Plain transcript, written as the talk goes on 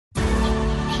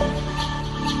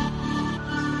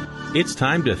It's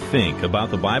time to think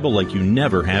about the Bible like you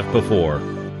never have before.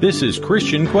 This is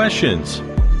Christian Questions.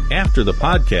 After the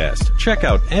podcast, check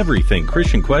out everything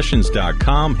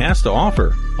ChristianQuestions.com has to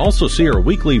offer. Also see our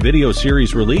weekly video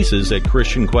series releases at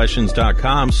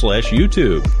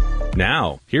ChristianQuestions.com/YouTube.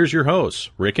 Now, here's your hosts,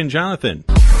 Rick and Jonathan.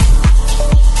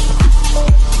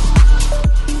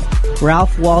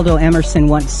 Ralph Waldo Emerson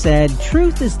once said,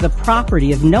 "Truth is the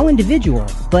property of no individual,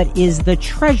 but is the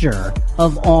treasure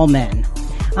of all men."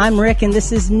 I'm Rick, and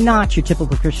this is not your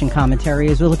typical Christian commentary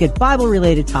as we look at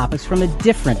Bible-related topics from a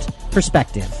different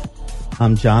perspective.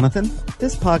 I'm Jonathan.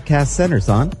 This podcast centers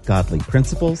on godly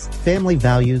principles, family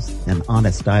values, and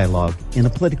honest dialogue in a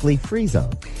politically free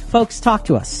zone. Folks, talk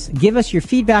to us. Give us your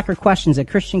feedback or questions at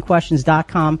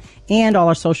ChristianQuestions.com and all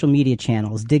our social media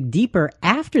channels. Dig deeper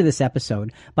after this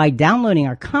episode by downloading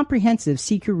our comprehensive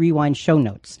CQ Rewind show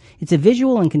notes. It's a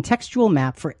visual and contextual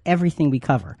map for everything we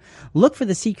cover. Look for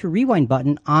the CQ Rewind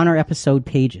button on our episode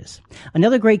pages.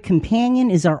 Another great companion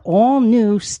is our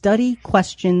all-new Study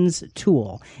Questions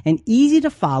tool, an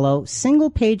easy-to-follow single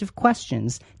page of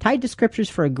questions tied to scriptures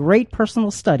for a great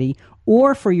personal study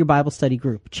or for your Bible study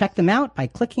group. Check them out by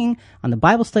clicking on the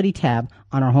Bible study tab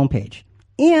on our homepage.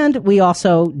 And we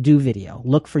also do video.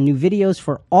 Look for new videos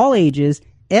for all ages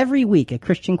every week at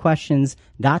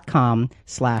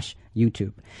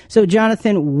ChristianQuestions.com/YouTube. So,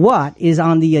 Jonathan, what is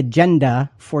on the agenda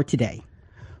for today?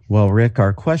 Well, Rick,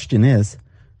 our question is,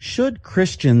 should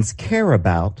Christians care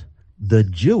about the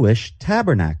Jewish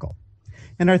tabernacle?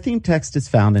 And our theme text is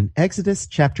found in Exodus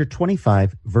chapter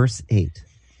 25, verse 8.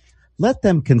 Let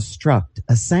them construct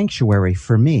a sanctuary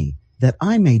for me, that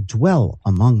I may dwell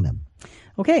among them.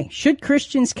 Okay, should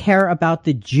Christians care about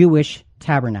the Jewish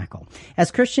tabernacle?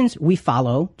 As Christians, we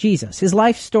follow Jesus. His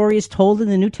life story is told in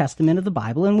the New Testament of the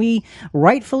Bible, and we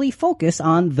rightfully focus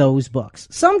on those books.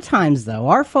 Sometimes, though,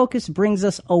 our focus brings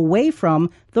us away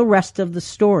from the rest of the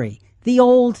story, the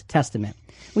Old Testament.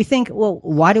 We think, well,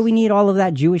 why do we need all of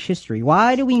that Jewish history?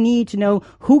 Why do we need to know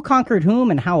who conquered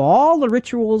whom and how all the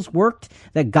rituals worked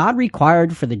that God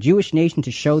required for the Jewish nation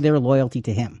to show their loyalty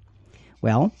to him?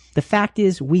 Well, the fact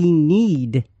is we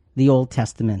need the Old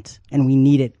Testament, and we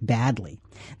need it badly.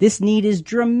 This need is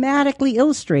dramatically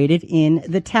illustrated in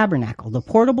the tabernacle, the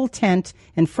portable tent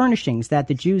and furnishings that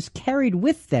the Jews carried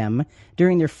with them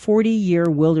during their 40-year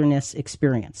wilderness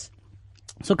experience.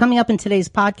 So coming up in today's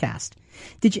podcast,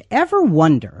 did you ever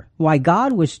wonder why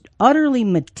God was utterly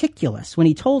meticulous when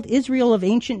he told Israel of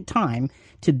ancient time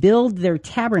to build their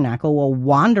tabernacle while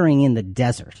wandering in the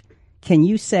desert? Can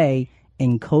you say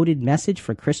encoded message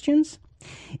for Christians?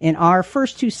 In our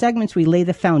first two segments, we lay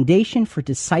the foundation for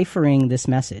deciphering this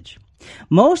message.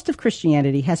 Most of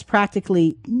Christianity has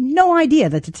practically no idea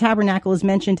that the tabernacle is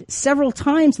mentioned several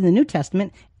times in the New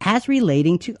Testament as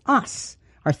relating to us.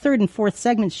 Our third and fourth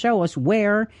segments show us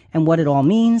where and what it all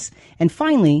means. And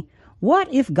finally,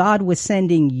 what if God was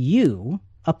sending you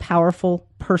a powerful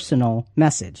personal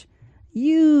message?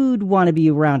 You'd want to be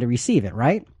around to receive it,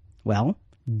 right? Well,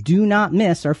 do not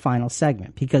miss our final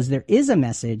segment, because there is a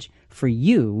message for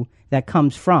you that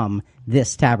comes from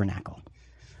this tabernacle.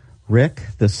 Rick,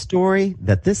 the story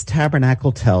that this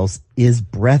tabernacle tells is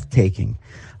breathtaking.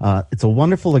 It's a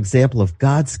wonderful example of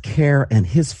God's care and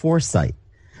his foresight.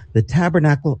 The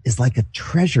tabernacle is like a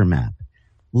treasure map.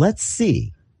 Let's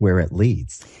see where it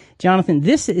leads. Jonathan,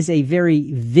 this is a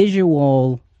very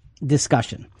visual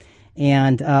discussion.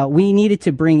 And we needed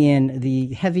to bring in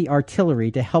the heavy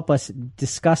artillery to help us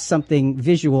discuss something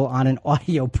visual on an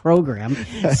audio program.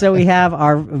 So we have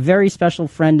our very special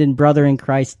friend and brother in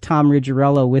Christ, Tom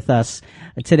Riggerello, with us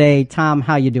today. Tom,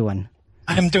 how you doing?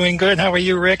 I'm doing good. How are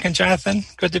you, Rick and Jonathan?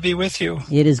 Good to be with you.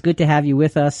 It is good to have you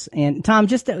with us. And Tom,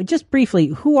 just briefly,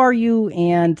 who are you,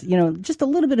 and just a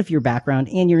little bit of your background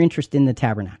and your interest in the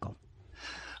tabernacle?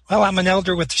 Well, I'm an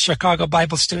elder with the Chicago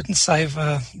Bible Students. I've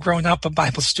grown up a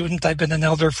Bible student. I've been an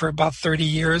elder for about 30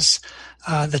 years.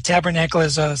 The tabernacle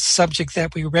is a subject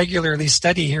that we regularly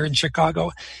study here in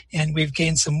Chicago, and we've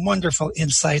gained some wonderful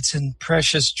insights and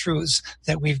precious truths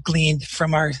that we've gleaned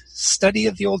from our study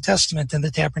of the Old Testament and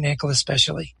the tabernacle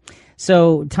especially.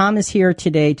 So Tom is here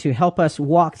today to help us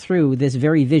walk through this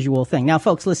very visual thing. Now,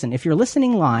 folks, listen, if you're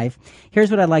listening live,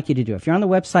 here's what I'd like you to do. If you're on the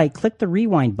website, click the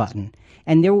rewind button,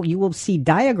 and there you will see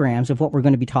diagrams of what we're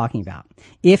going to be talking about.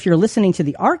 If you're listening to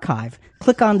the archive,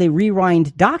 click on the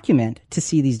rewind document to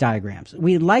see these diagrams.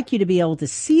 We'd like you to be able to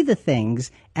see the things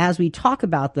as we talk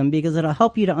about them, because it'll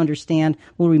help you to understand.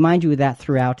 We'll remind you of that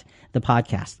throughout the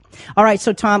podcast. All right,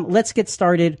 so Tom, let's get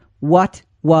started. What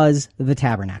was the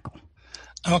tabernacle?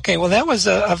 Okay, well, that was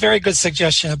a very good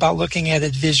suggestion about looking at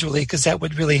it visually, because that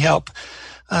would really help.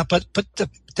 But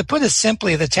to put it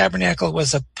simply, the tabernacle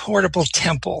was a portable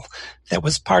temple that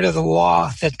was part of the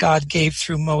law that God gave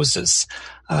through Moses.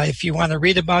 If you want to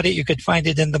read about it, you could find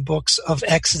it in the books of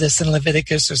Exodus and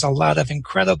Leviticus. There's a lot of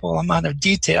incredible amount of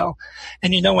detail.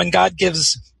 And when God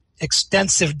gives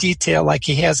extensive detail like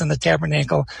he has in the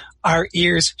tabernacle, our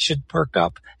ears should perk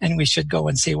up and we should go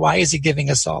and say, why is he giving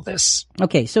us all this?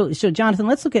 Okay, so Jonathan,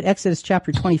 let's look at Exodus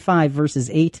chapter 25, verses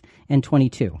 8 and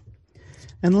 22.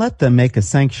 And let them make a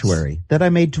sanctuary, that I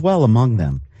may dwell among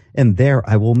them. And there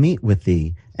I will meet with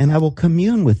thee, and I will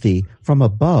commune with thee from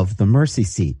above the mercy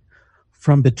seat,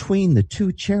 from between the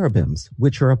two cherubims,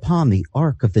 which are upon the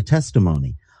ark of the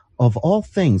testimony, of all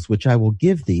things which I will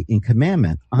give thee in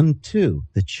commandment unto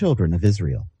the children of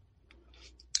Israel.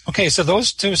 Okay, so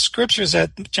those two scriptures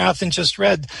that Jonathan just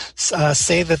read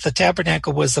say that the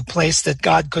tabernacle was a place that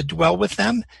God could dwell with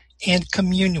them and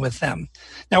commune with them.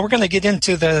 Now, we're going to get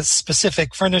into the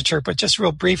specific furniture, but just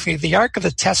real briefly, the Ark of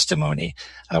the Testimony,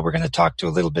 we're going to talk to a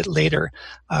little bit later,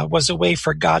 was a way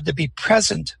for God to be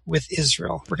present with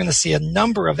Israel. We're going to see a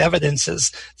number of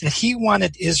evidences that he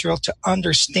wanted Israel to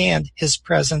understand his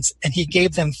presence, and he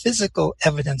gave them physical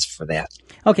evidence for that.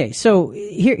 Okay, so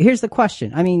here's the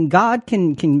question. I mean, God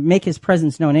can make his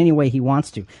presence known any way he wants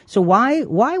to. So why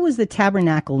was the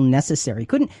tabernacle necessary?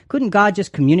 Couldn't God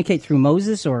just communicate through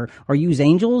Moses or use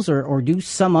angels or do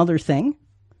some other thing?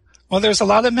 Well, there's a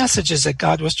lot of messages that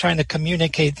God was trying to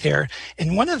communicate there.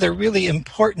 And one of the really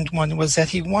important one was that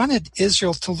he wanted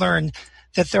Israel to learn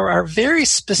that there are very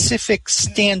specific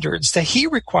standards that he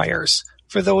requires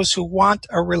for those who want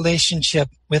a relationship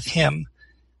with him.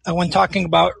 When talking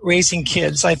about raising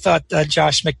kids, I thought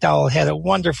Josh McDowell had a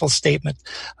wonderful statement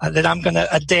that I'm going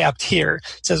to adapt here.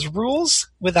 It says,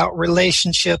 rules without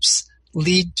relationships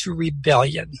lead to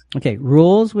rebellion. Okay,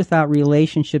 rules without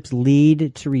relationships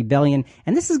lead to rebellion.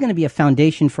 And this is going to be a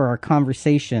foundation for our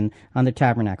conversation on the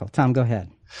tabernacle. Tom, go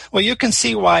ahead. Well, you can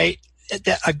see why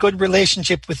a good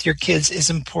relationship with your kids is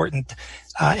important,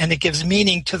 and it gives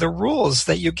meaning to the rules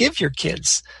that you give your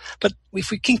kids. But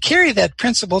if we can carry that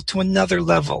principle to another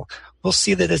level, we'll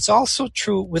see that it's also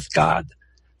true with God.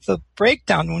 The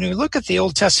breakdown, when we look at the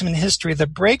Old Testament history, the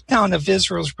breakdown of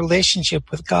Israel's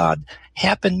relationship with God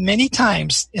happened many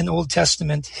times in Old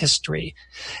Testament history.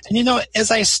 And as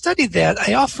I studied that,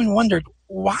 I often wondered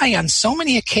why on so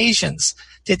many occasions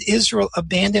did Israel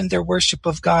abandon their worship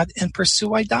of God and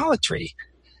pursue idolatry?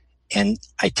 And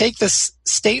I take this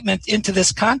statement into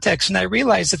this context, and I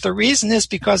realize that the reason is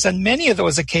because on many of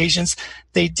those occasions,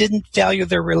 they didn't value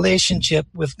their relationship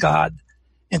with God.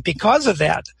 And because of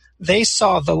that, they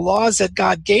saw the laws that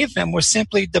God gave them were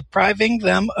simply depriving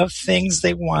them of things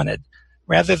they wanted,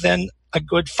 rather than a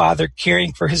good father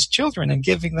caring for his children and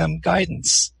giving them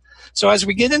guidance. So as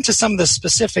we get into some of the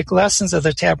specific lessons of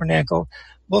the tabernacle,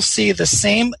 we'll see the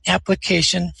same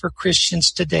application for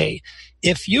Christians today.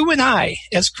 If you and I,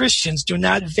 as Christians, do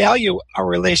not value our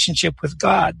relationship with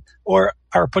God or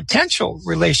our potential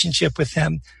relationship with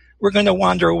him, we're going to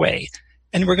wander away.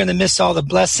 And we're going to miss all the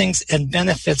blessings and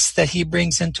benefits that he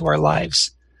brings into our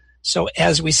lives. So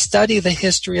as we study the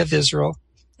history of Israel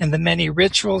and the many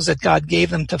rituals that God gave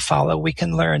them to follow, we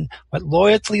can learn what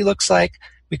loyalty looks like.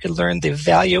 We can learn the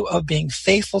value of being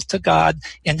faithful to God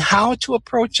and how to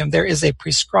approach him. There is a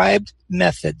prescribed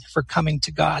method for coming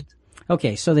to God.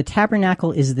 Okay, so the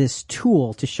tabernacle is this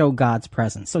tool to show God's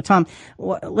presence. So, Tom,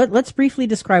 let's briefly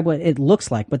describe what it looks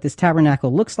like, what this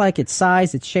tabernacle looks like, its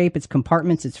size, its shape, its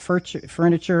compartments, its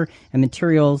furniture and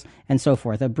materials, and so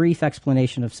forth. A brief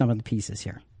explanation of some of the pieces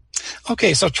here.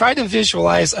 Okay, so try to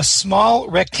visualize a small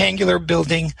rectangular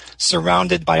building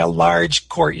surrounded by a large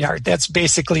courtyard. That's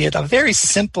basically it, a very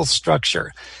simple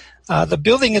structure. The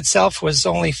building itself was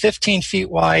only 15 feet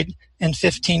wide and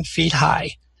 15 feet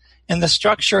high. And the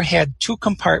structure had two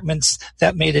compartments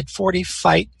that made it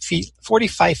 45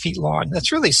 feet long.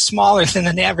 That's really smaller than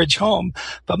an average home,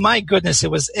 but my goodness,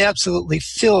 it was absolutely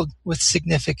filled with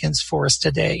significance for us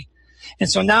today. And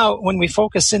so now when we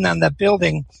focus in on that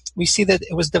building, we see that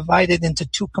it was divided into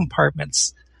two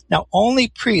compartments. Now, only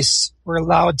priests were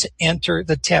allowed to enter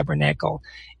the tabernacle,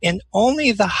 and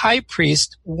only the high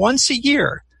priest once a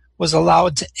year was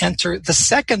allowed to enter the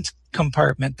second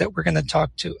compartment that we're going to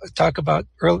talk about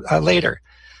later.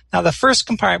 Now, the first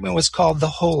compartment was called the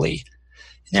Holy.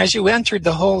 And as you entered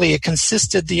the Holy,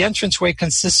 the entranceway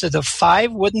consisted of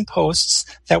 5 wooden posts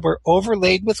that were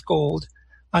overlaid with gold,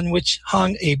 on which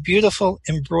hung a beautiful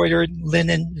embroidered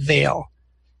linen veil.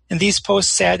 And these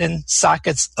posts sat in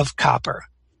sockets of copper.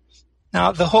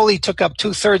 Now, the Holy took up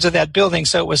 2/3 of that building,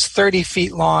 so it was 30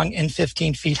 feet long and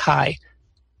 15 feet high.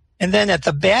 And then at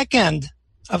the back end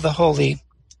of the Holy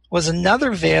was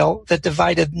another veil that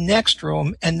divided the next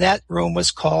room, and that room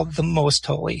was called the Most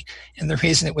Holy. And the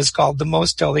reason it was called the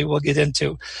Most Holy we'll get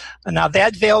into. Now,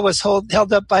 that veil was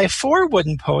held up by 4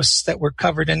 wooden posts that were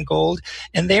covered in gold,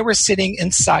 and they were sitting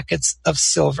in sockets of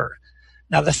silver.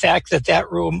 Now, the fact that that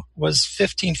room was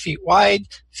 15 feet wide,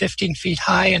 15 feet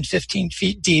high, and 15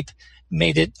 feet deep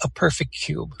made it a perfect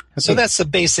cube. Okay. So that's the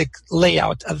basic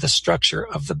layout of the structure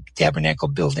of the tabernacle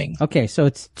building. Okay, so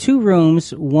it's 2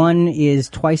 rooms. One is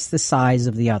twice the size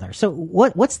of the other. So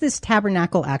what's this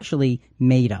tabernacle actually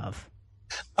made of?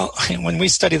 Oh, when we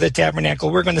study the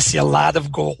tabernacle, we're going to see a lot of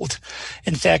gold.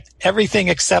 In fact, everything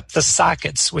except the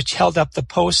sockets, which held up the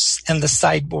posts and the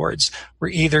sideboards, were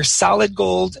either solid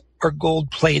gold or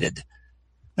gold-plated.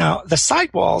 Now, the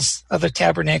sidewalls of the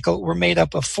tabernacle were made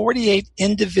up of 48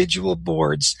 individual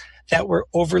boards that were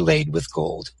overlaid with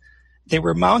gold. They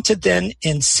were mounted then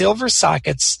in silver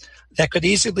sockets that could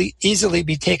easily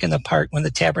be taken apart when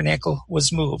the tabernacle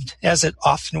was moved, as it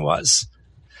often was.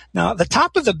 Now, the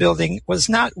top of the building was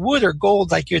not wood or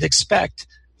gold like you'd expect.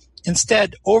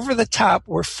 Instead, over the top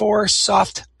were 4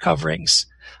 soft coverings.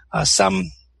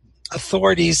 Some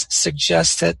authorities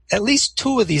suggest that at least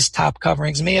 2 of these top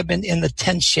coverings may have been in the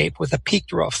tent shape with a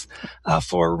peaked roof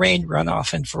for rain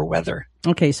runoff and for weather.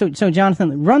 Okay, so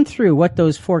Jonathan, run through what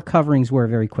those 4 coverings were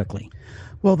very quickly.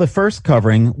 Well, the first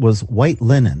covering was white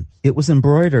linen. It was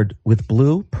embroidered with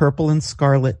blue, purple, and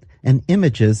scarlet and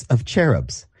images of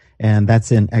cherubs. And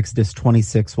that's in Exodus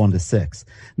 26, 1-6.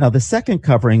 Now, the second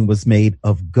covering was made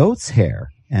of goat's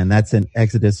hair, and that's in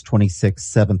Exodus 26,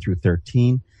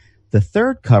 7-13. The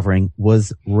third covering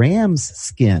was ram's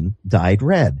skin dyed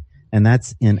red, and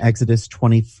that's in Exodus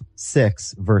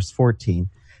 26, verse 14.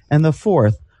 And the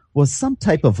fourth was some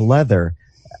type of leather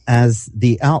as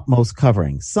the outmost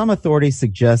covering. Some authorities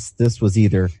suggest this was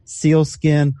either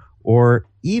sealskin or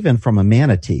even from a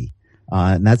manatee.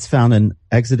 And that's found in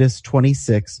Exodus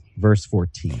 26, verse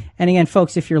 14. And again,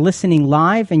 folks, if you're listening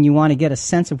live and you want to get a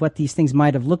sense of what these things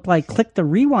might have looked like, click the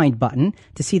rewind button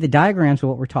to see the diagrams of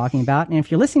what we're talking about. And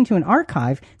if you're listening to an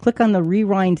archive, click on the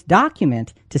rewind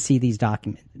document to see these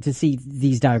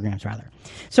diagrams rather.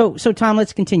 So Tom,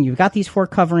 let's continue. We've got these 4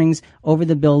 coverings over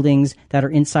the buildings that are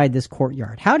inside this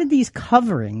courtyard. How did these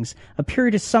coverings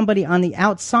appear to somebody on the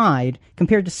outside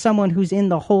compared to someone who's in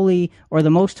the holy or the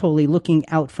most holy looking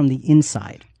out from the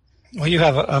inside? Well, you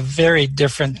have a very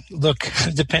different look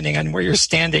depending on where you're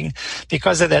standing.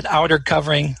 Because of that outer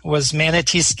covering was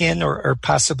manatee skin or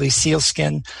possibly seal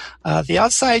skin. The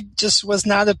outside just was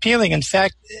not appealing. In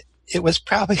fact, it was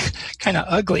probably kind of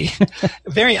ugly,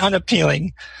 very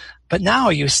unappealing. But now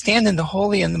you stand in the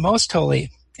holy and the most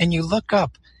holy, and you look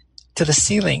up to the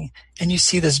ceiling, and you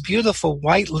see this beautiful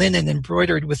white linen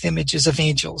embroidered with images of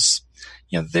angels.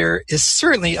 You know, there is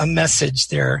certainly a message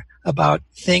there about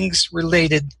things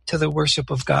related to the worship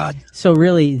of God. So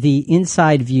really, the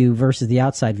inside view versus the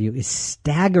outside view is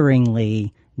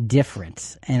staggeringly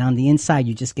different. And on the inside,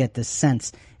 you just get this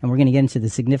sense, and we're going to get into the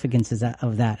significance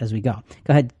of that as we go.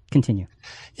 Go ahead, continue.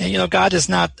 Yeah, you know, God is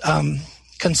not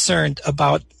concerned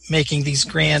about making these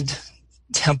grand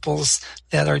temples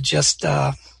that are just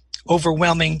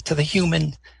overwhelming to the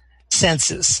human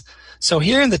senses. So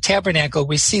here in the tabernacle,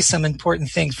 we see some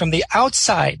important things. From the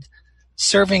outside,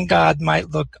 serving God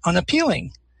might look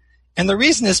unappealing. And the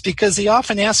reason is because he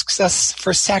often asks us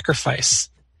for sacrifice.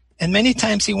 And many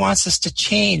times he wants us to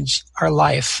change our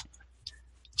life.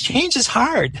 Change is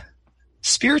hard.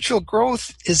 Spiritual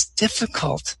growth is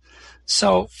difficult.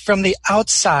 So from the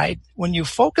outside, when you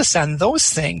focus on those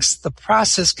things, the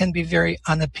process can be very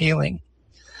unappealing.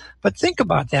 But think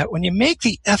about that. When you make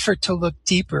the effort to look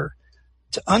deeper,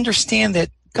 to understand that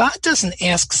God doesn't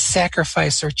ask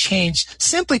sacrifice or change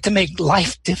simply to make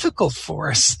life difficult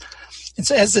for us. And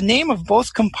so as the name of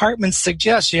both compartments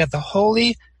suggests, you have the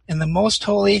holy and the most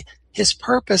holy. His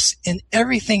purpose in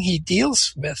everything he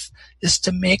deals with is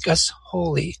to make us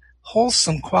holy,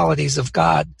 wholesome qualities of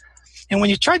God. And when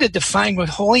you try to define what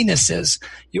holiness is,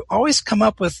 you always come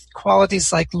up with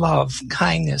qualities like love,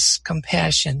 kindness,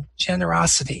 compassion,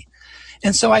 generosity.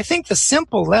 And so I think the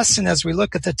simple lesson as we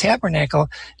look at the tabernacle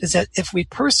is that if we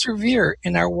persevere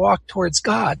in our walk towards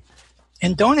God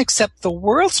and don't accept the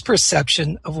world's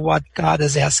perception of what God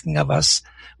is asking of us,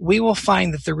 we will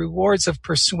find that the rewards of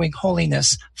pursuing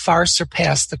holiness far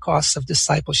surpass the costs of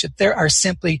discipleship. There are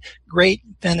simply great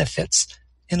benefits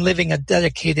in living a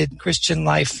dedicated Christian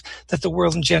life that the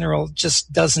world in general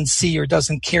just doesn't see or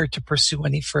doesn't care to pursue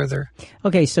any further.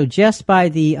 Okay, so just by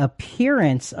the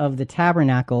appearance of the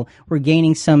tabernacle, we're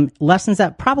gaining some lessons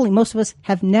that probably most of us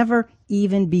have never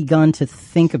even begun to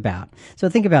think about. So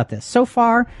think about this. So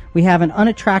far, we have an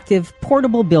unattractive,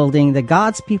 portable building that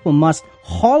God's people must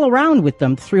haul around with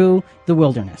them through the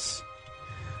wilderness.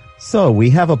 So we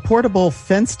have a portable,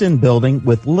 fenced-in building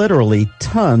with literally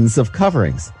tons of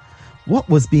coverings. What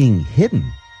was being hidden?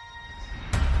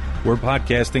 We're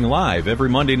podcasting live every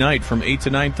Monday night from 8 to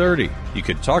 9:30. You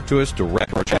can talk to us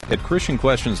direct or chat at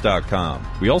ChristianQuestions.com.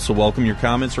 We also welcome your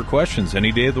comments or questions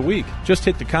any day of the week. Just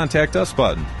hit the Contact Us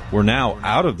button. We're now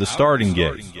out of the starting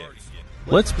gate.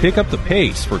 Let's pick up the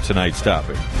pace for tonight's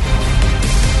topic.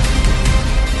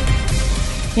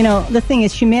 You know, the thing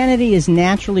is, humanity is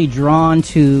naturally drawn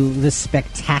to the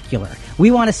spectacular.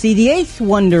 We want to see the eighth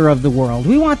wonder of the world.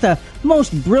 We want the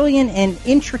most brilliant and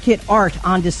intricate art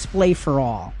on display for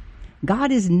all.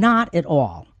 God is not at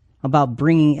all about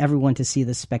bringing everyone to see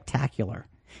the spectacular.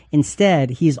 Instead,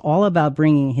 he's all about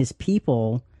bringing his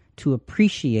people to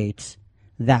appreciate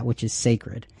that which is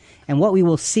sacred. And what we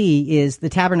will see is the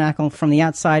tabernacle from the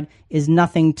outside is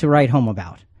nothing to write home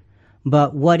about.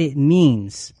 But what it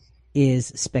means is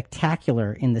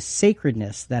spectacular in the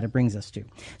sacredness that it brings us to.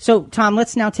 So, Tom,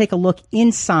 let's now take a look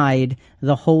inside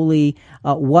the holy.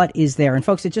 What is there? And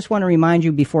folks, I just want to remind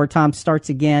you before Tom starts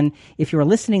again, if you're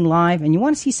listening live and you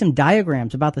want to see some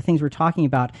diagrams about the things we're talking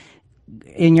about,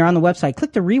 and you're on the website,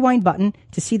 click the rewind button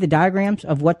to see the diagrams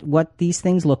of what these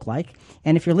things look like.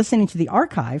 And if you're listening to the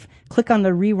archive, click on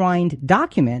the rewind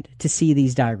document to see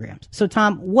these diagrams. So,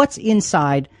 Tom, what's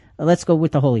inside? Let's go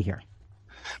with the holy here.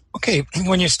 Okay,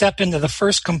 when you step into the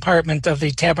first compartment of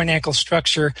the tabernacle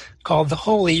structure called the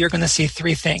Holy, you're going to see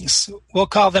three things. We'll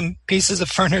call them pieces of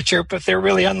furniture, but they're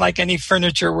really unlike any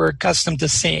furniture we're accustomed to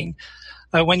seeing.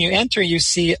 When you enter, you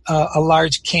see a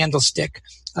large candlestick,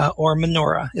 or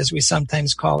menorah, as we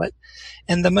sometimes call it.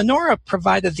 And the menorah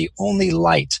provided the only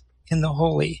light in the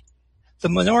Holy. The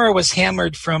menorah was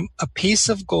hammered from a piece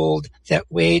of gold that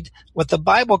weighed what the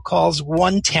Bible calls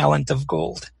 1 talent of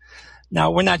gold. Now,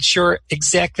 we're not sure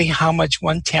exactly how much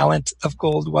 1 talent of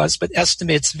gold was, but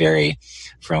estimates vary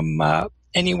from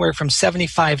anywhere from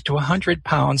 75 to 100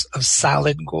 pounds of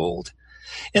solid gold.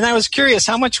 And I was curious,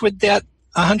 how much would that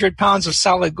 100 pounds of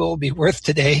solid gold be worth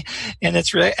today? And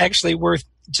it's actually worth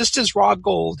just as raw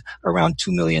gold, around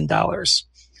 $2 million.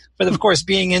 But of course,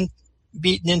 beaten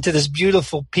into this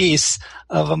beautiful piece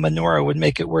of a menorah would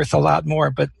make it worth a lot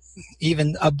more. But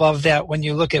even above that, when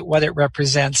you look at what it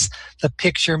represents, the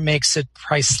picture makes it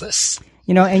priceless.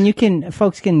 You know, and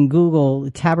folks can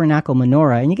Google tabernacle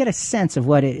menorah, and you get a sense of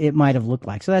what it might have looked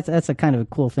like. So that's a kind of a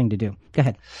cool thing to do. Go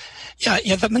ahead.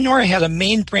 Yeah, the menorah had a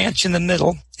main branch in the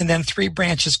middle, and then 3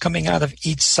 branches coming out of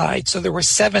each side. So there were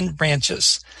 7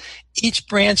 branches. Each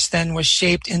branch then was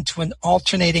shaped into an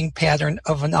alternating pattern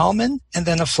of an almond and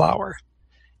then a flower.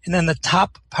 And then the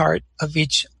top part of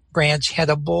each branch had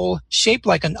a bowl shaped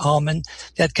like an almond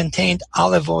that contained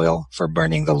olive oil for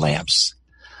burning the lamps.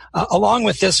 Along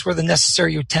with this were the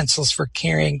necessary utensils for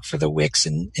caring for the wicks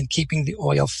and keeping the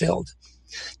oil filled.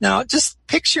 Now, just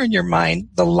picture in your mind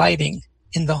the lighting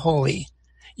in the Holy.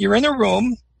 You're in a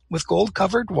room with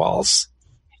gold-covered walls.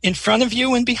 In front of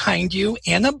you and behind you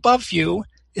and above you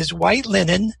is white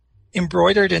linen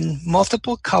embroidered in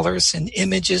multiple colors and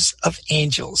images of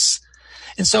angels.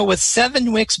 And so with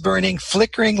 7 wicks burning,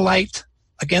 flickering light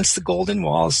against the golden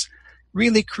walls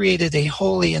really created a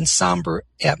holy and somber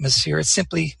atmosphere. It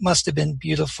simply must have been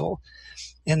beautiful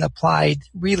and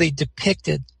really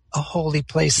depicted a holy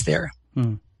place there.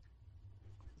 Well,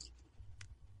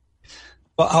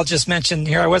 I'll just mention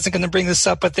here, I wasn't going to bring this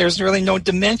up, but there's really no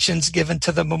dimensions given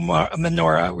to the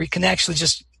menorah. We can actually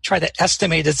just try to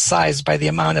estimate its size by the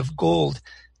amount of gold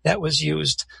that was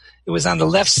used. It was on the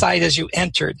left side as you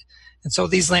entered. And so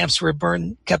these lamps were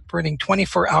kept burning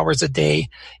 24 hours a day.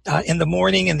 In the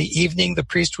morning and the evening, the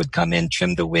priest would come in,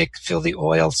 trim the wick, fill the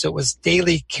oil. So it was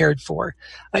daily cared for,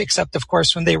 except, of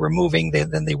course, when they were moving,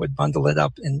 then they would bundle it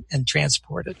up and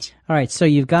transport it. All right. So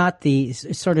you've got the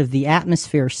sort of the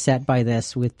atmosphere set by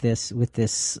this with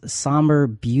this somber,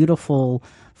 beautiful,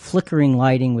 flickering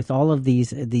lighting with all of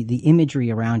these, the imagery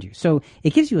around you. So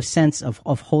it gives you a sense of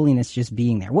holiness just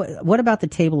being there. What about the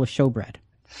table of showbread?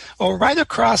 Well, right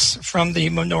across from the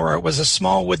menorah was a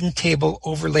small wooden table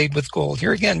overlaid with gold.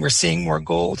 Here again, we're seeing more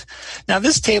gold. Now,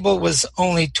 this table was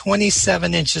only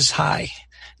 27 inches high.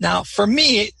 Now, for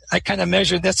me, I kind of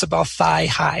measured that's about thigh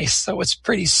high, so it's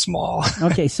pretty small.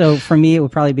 Okay, so for me, it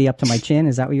would probably be up to my chin.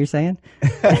 Is that what you're saying?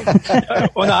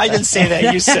 Well, no, I didn't say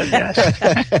that. You said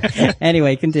that.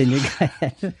 Anyway, continue. Go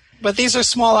ahead. But these are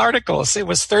small articles. It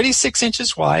was 36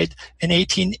 inches wide and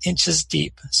 18 inches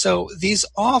deep. So these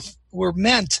all were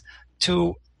meant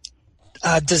to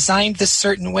design this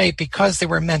certain way because they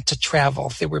were meant to travel.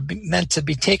 They were meant to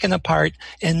be taken apart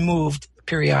and moved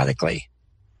periodically.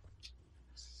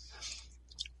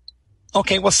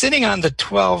 Okay, well, sitting on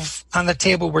the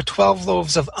table were 12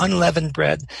 loaves of unleavened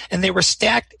bread, and they were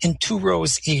stacked in 2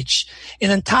 rows each.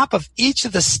 And on top of each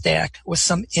of the stack was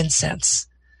some incense.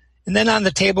 And then on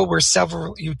the table were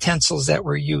several utensils that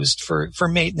were used for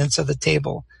maintenance of the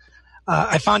table.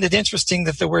 I found it interesting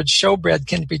that the word showbread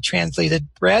can be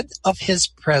translated bread of his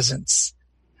presence.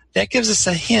 That gives us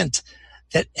a hint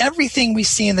that everything we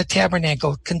see in the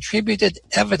tabernacle contributed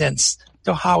evidence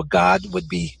to how God would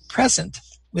be present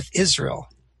with Israel.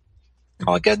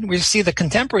 Now, again, we see the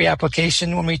contemporary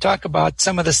application when we talk about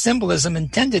some of the symbolism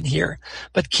intended here.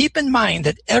 But keep in mind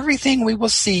that everything we will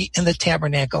see in the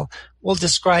tabernacle will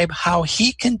describe how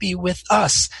he can be with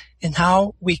us and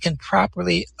how we can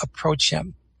properly approach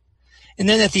him. And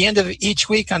then at the end of each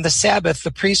week on the Sabbath,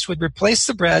 the priest would replace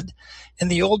the bread, and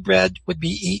the old bread would be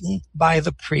eaten by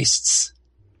the priests.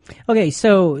 Okay,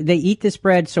 so they eat this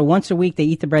bread. So once a week, they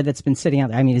eat the bread that's been sitting out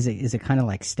there. I mean, is it kind of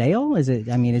like stale? Is it?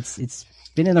 I mean, it's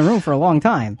been in the room for a long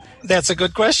time. That's a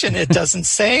good question. It doesn't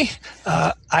say.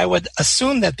 I would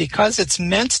assume that because it's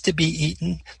meant to be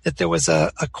eaten, that there was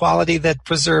a quality that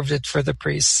preserved it for the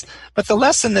priests. But the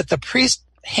lesson that the priest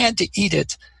had to eat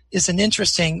it is an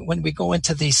interesting when we go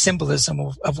into the symbolism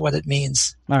of what it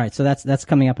means. All right, so that's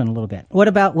coming up in a little bit. What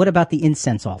about the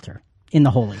incense altar in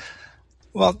the holy?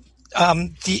 Well,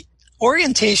 the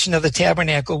orientation of the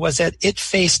tabernacle was that it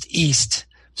faced east.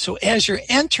 So as you're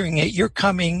entering it, you're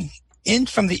coming in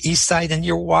from the east side and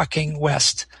you're walking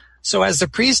west. So as the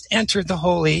priest entered the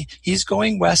holy, he's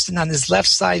going west, and on his left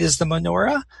side is the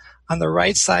menorah. On the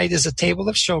right side is a table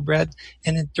of showbread,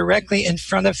 and directly in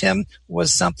front of him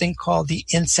was something called the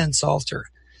incense altar.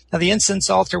 Now, the incense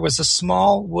altar was a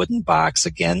small wooden box,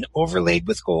 again, overlaid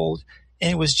with gold, and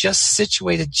it was just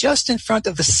situated just in front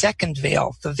of the second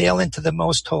veil, the veil into the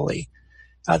most holy.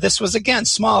 This was, again,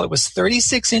 small. It was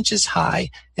 36 inches high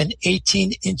and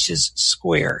 18 inches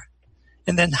square.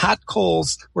 And then hot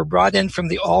coals were brought in from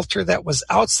the altar that was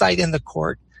outside in the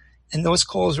court, and those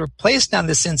coals were placed on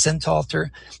this incense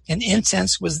altar, and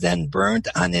incense was then burned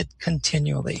on it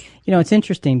continually. You know, it's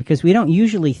interesting because we don't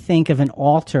usually think of an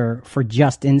altar for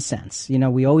just incense. You know,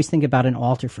 we always think about an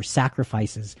altar for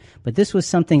sacrifices, but this was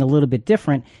something a little bit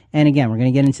different. And again, we're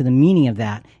going to get into the meaning of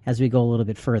that as we go a little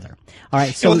bit further. All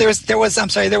right. So there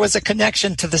was a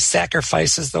connection to the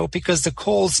sacrifices, though, because the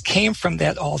coals came from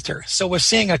that altar. So we're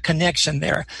seeing a connection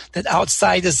there, that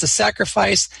outside is the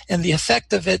sacrifice, and the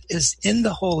effect of it is in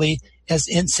the holy as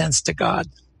incense to God.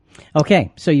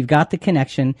 Okay, so you've got the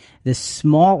connection, this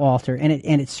small altar, and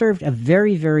it served a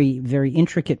very, very, very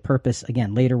intricate purpose.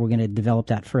 Again, later we're going to develop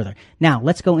that further. Now,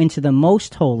 let's go into the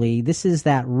most holy. This is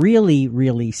that really,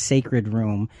 really sacred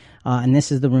room, and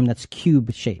this is the room that's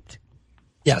cube-shaped.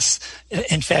 Yes.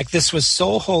 In fact, this was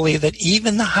so holy that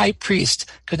even the high priest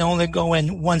could only go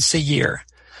in once a year.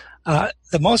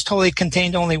 The most holy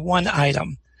contained only one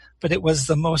item, but it was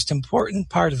the most important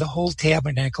part of the whole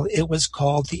tabernacle. It was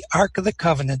called the Ark of the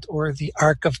Covenant, or the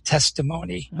Ark of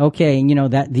Testimony. Okay, and you know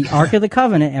that the Ark of the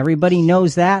Covenant, everybody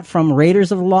knows that from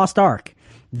Raiders of the Lost Ark.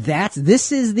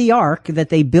 This is the Ark that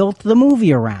they built the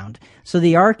movie around. So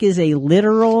the Ark is a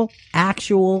literal,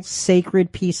 actual,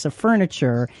 sacred piece of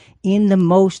furniture in the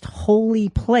most holy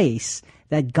place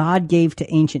that God gave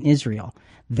to ancient Israel.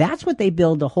 That's what they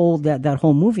build that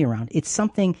whole movie around. It's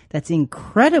something that's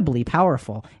incredibly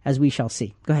powerful, as we shall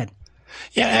see. Go ahead.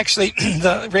 Yeah, actually,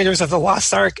 the Raiders of the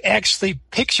Lost Ark actually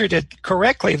pictured it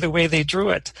correctly the way they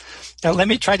drew it. Now, let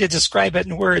me try to describe it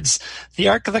in words. The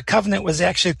Ark of the Covenant was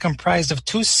actually comprised of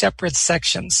 2 separate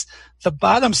sections. The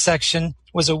bottom section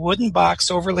was a wooden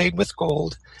box overlaid with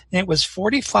gold, and it was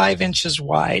 45 inches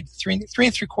wide, 3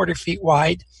 3/4 feet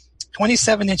wide,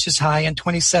 27 inches high, and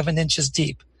 27 inches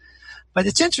deep. But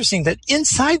it's interesting that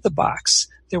inside the box,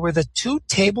 there were the 2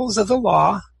 tables of the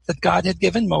law that God had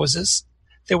given Moses.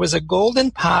 There was a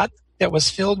golden pot that was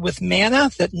filled with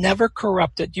manna that never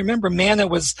corrupted. You remember, manna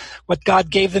was what God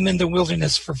gave them in the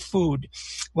wilderness for food.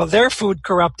 Well, their food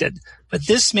corrupted, but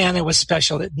this manna was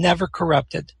special. It never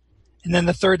corrupted. And then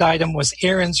the third item was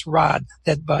Aaron's rod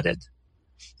that budded.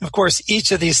 Of course,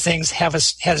 each of these things had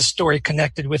a story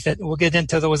connected with it. We'll get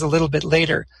into those a little bit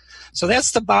later. So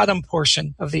that's the bottom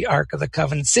portion of the Ark of the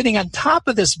Covenant. Sitting on top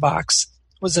of this box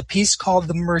was a piece called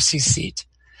the mercy seat.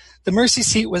 The mercy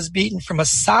seat was beaten from a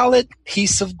solid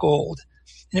piece of gold,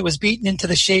 and it was beaten into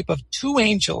the shape of two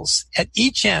angels at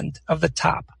each end of the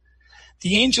top.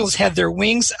 The angels had their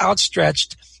wings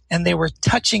outstretched, and they were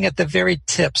touching at the very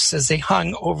tips as they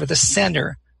hung over the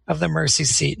center of the mercy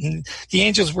seat. And the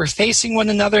angels were facing one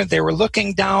another. They were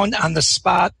looking down on the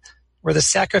spot where the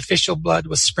sacrificial blood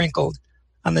was sprinkled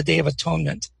on the Day of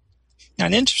Atonement. Now,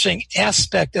 an interesting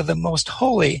aspect of the Most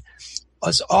Holy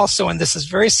was also, and this is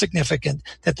very significant,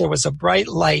 that there was a bright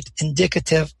light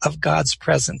indicative of God's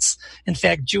presence. In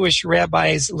fact, Jewish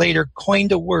rabbis later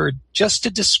coined a word just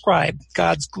to describe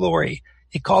God's glory.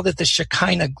 He called it the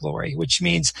Shekinah glory, which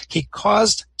means he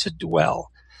caused to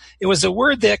dwell. It was a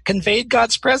word that conveyed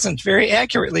God's presence very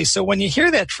accurately. So when you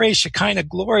hear that phrase, Shekinah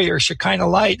glory or Shekinah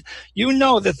light, you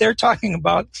know that they're talking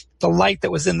about the light that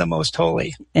was in the Most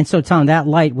Holy. And so, Tom, that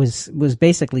light was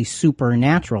basically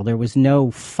supernatural. There was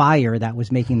no fire that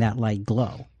was making that light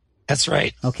glow. That's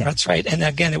right. Okay. That's right. And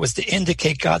again, it was to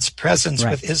indicate God's presence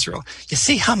with Israel. You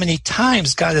see how many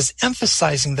times God is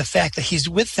emphasizing the fact that he's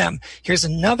with them. Here's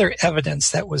another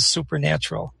evidence that was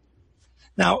supernatural.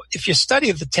 Now, if you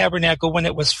study the tabernacle, when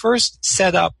it was first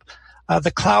set up,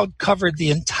 the cloud covered the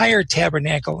entire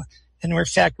tabernacle. And in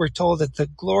fact, we're told that the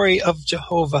glory of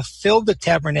Jehovah filled the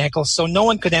tabernacle, so no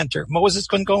one could enter. Moses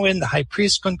couldn't go in, the high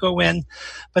priest couldn't go in.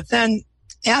 But then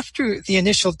after the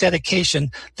initial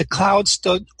dedication, the cloud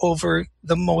stood over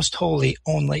the Most Holy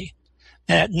only.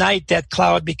 And at night, that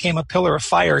cloud became a pillar of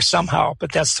fire somehow,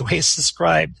 but that's the way it's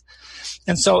described.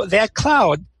 And so that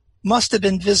cloud must have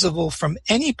been visible from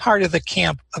any part of the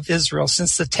camp of Israel,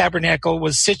 since the tabernacle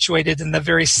was situated in the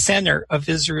very center of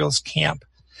Israel's camp.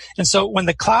 And so when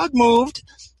the cloud moved,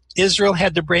 Israel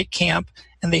had to break camp,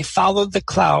 and they followed the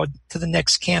cloud to the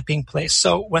next camping place.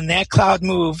 So when that cloud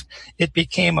moved, it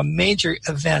became a major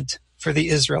event for the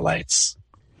Israelites.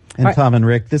 And Tom and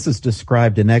Rick, this is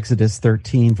described in Exodus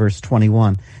 13, verse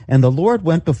 21. And the Lord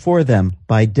went before them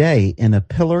by day in a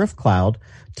pillar of cloud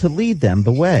to lead them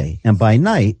the way, and by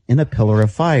night in a pillar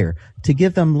of fire to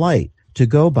give them light to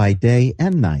go by day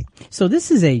and night. So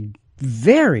this is a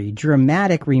very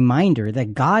dramatic reminder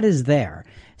that God is there.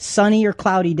 Sunny or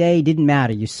cloudy day, didn't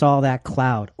matter. You saw that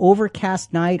cloud.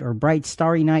 Overcast night or bright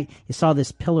starry night, you saw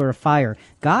this pillar of fire.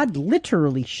 God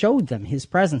literally showed them his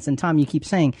presence. And Tom, you keep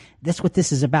saying, that's what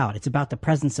this is about. It's about the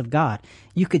presence of God.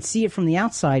 You could see it from the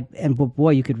outside, and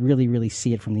boy, you could really, really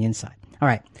see it from the inside. All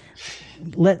right.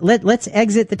 Let's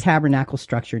exit the tabernacle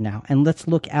structure now, and let's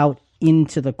look out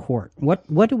into the court.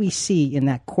 What do we see in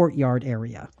that courtyard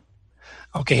area?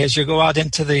 Okay, as you go out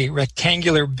into the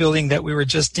rectangular building that we were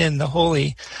just in, the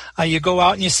Holy, you go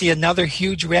out and you see another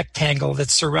huge rectangle that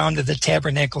surrounded the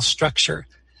tabernacle structure.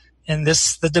 And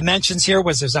the dimensions here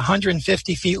there's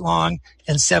 150 feet long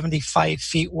and 75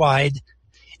 feet wide.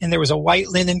 And there was a white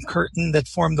linen curtain that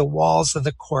formed the walls of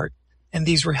the court. And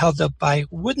these were held up by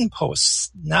wooden posts,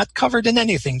 not covered in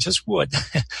anything, just wood.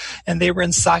 And they were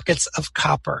in sockets of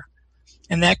copper.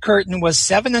 And that curtain was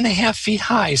 7.5 feet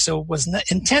high, so it was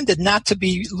intended not to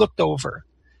be looked over.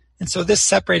 And so this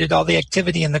separated all the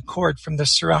activity in the court from the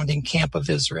surrounding camp of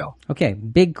Israel. Okay,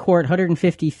 big court,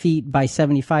 150 feet by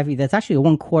 75 feet. That's actually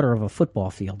 1/4 of a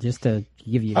football field, just to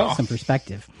give you some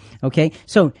perspective. Okay,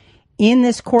 so in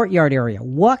this courtyard area,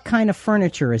 what kind of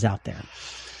furniture is out there?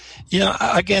 You know,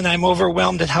 again, I'm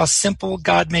overwhelmed at how simple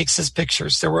God makes his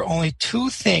pictures. There were only two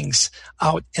things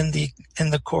out in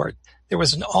the court. There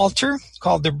was an altar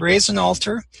called the brazen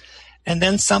altar, and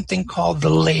then something called the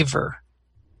laver.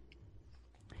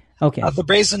 Okay. The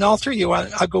brazen altar,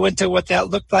 I'll go into what that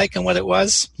looked like and what it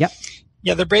was? Yep.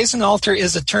 Yeah, the brazen altar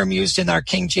is a term used in our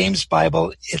King James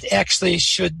Bible. It actually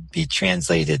should be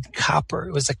translated copper.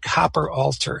 It was a copper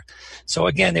altar. So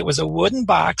again, it was a wooden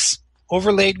box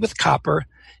overlaid with copper,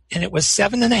 and it was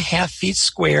 7.5 feet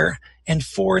square and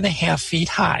 4.5 feet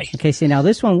high. Okay, see, now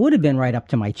this one would have been right up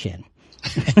to my chin.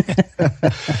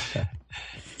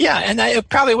 Yeah, and it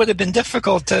probably would have been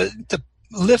difficult to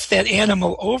lift that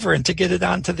animal over and to get it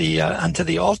onto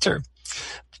the altar.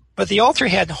 But the altar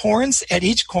had horns at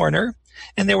each corner,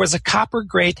 and there was a copper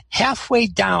grate halfway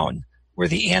down where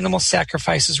the animal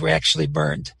sacrifices were actually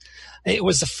burned. It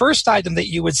was the first item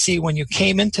that you would see when you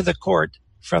came into the court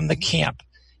from the camp.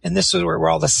 And this was where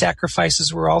all the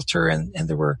sacrifices were altered, and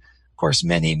there were, of course,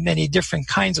 many, many different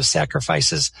kinds of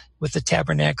sacrifices with the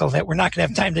tabernacle that we're not going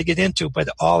to have time to get into, but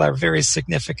all are very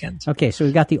significant. Okay, so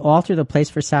we've got the altar, the place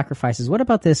for sacrifices. What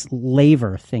about this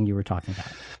laver thing you were talking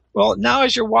about? Well, now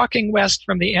as you're walking west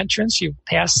from the entrance, you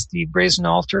pass the brazen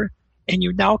altar, and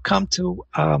you now come to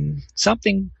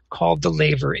something called the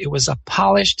laver. It was a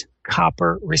polished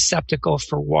copper receptacle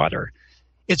for water.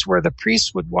 It's where the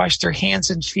priests would wash their hands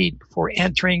and feet before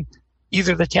entering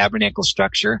either the tabernacle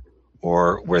structure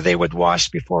or where they would wash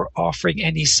before offering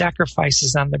any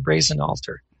sacrifices on the brazen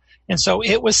altar. And so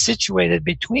it was situated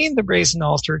between the brazen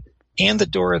altar and the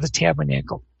door of the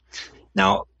tabernacle.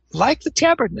 Now, like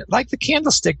the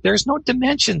candlestick, there's no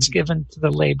dimensions given to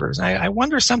the lavers. I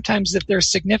wonder sometimes if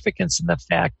there's significance in the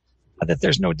fact that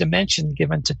there's no dimension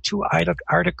given to two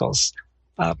articles.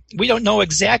 We don't know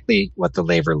exactly what the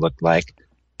laver looked like,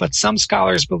 but some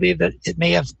scholars believe that it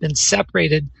may have been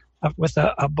separated with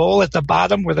a bowl at the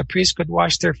bottom where the priest could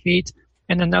wash their feet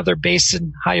and another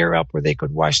basin higher up where they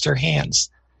could wash their hands.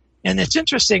 And it's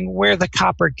interesting where the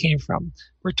copper came from.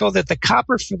 We're told that the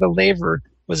copper for the laver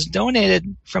was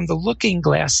donated from the looking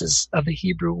glasses of the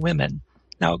Hebrew women.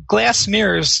 Now, glass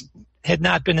mirrors had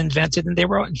not been invented, and they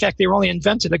were only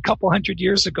invented a couple hundred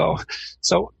years ago.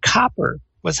 So copper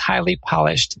was highly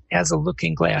polished as a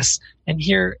looking glass, and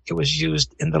here it was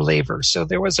used in the laver. So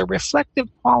there was a reflective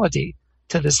quality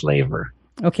to this laver.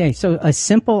 Okay, so a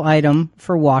simple item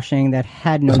for washing that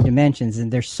had no dimensions,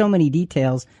 and there's so many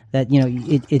details that,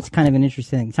 it's kind of an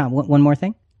interesting thing. Tom, one more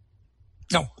thing?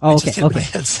 No. Oh, okay.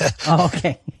 Oh,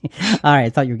 okay. All right. I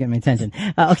thought you were getting my attention.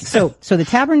 Okay. So the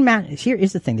tabernacle, here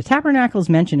is the thing. The tabernacle is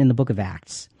mentioned in the book of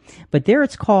Acts, but there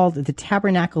it's called the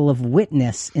tabernacle of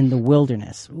witness in the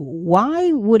wilderness.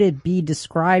 Why would it be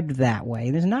described that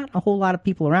way? There's not a whole lot of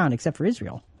people around except for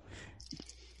Israel.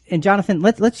 And Jonathan,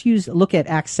 let's look at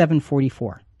Acts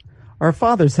 7:44. Our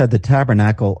fathers had the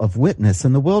tabernacle of witness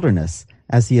in the wilderness,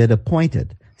 as he had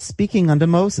appointed, speaking unto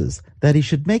Moses, that he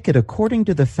should make it according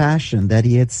to the fashion that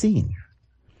he had seen.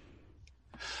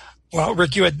 Well,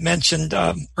 Rick, you had mentioned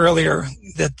earlier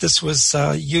that this was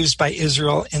used by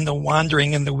Israel in the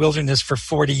wandering in the wilderness for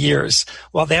 40 years.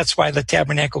 Well, that's why the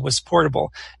tabernacle was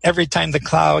portable. Every time the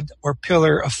cloud or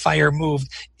pillar of fire moved,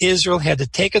 Israel had to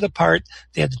take it apart.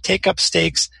 They had to take up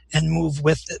stakes and move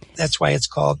with it. That's why it's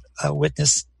called a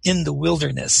witness in the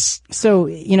wilderness. So,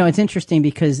 it's interesting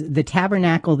because the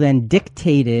tabernacle then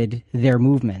dictated their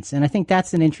movements. And I think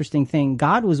that's an interesting thing.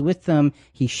 God was with them,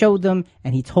 he showed them,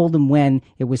 and he told them when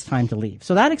it was time to leave.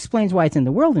 So that explains why it's in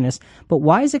the wilderness. But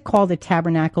why is it called the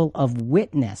tabernacle of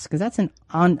witness? Because that's an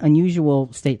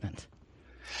unusual statement.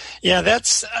 Yeah,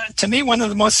 that's, to me, one of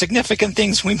the most significant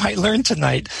things we might learn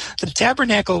tonight. The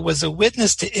tabernacle was a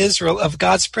witness to Israel of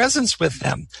God's presence with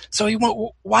them. So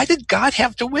why did God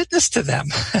have to witness to them?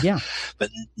 Yeah.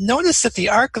 But notice that the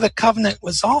Ark of the Covenant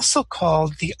was also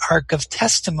called the Ark of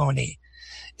Testimony.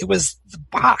 It was the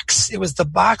box. It was the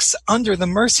box under the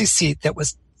mercy seat that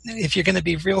was, if you're going to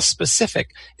be real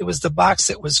specific, it was the box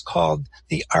that was called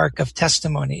the Ark of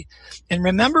Testimony. And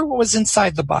remember what was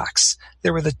inside the box.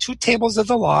 There were the 2 tables of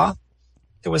the law,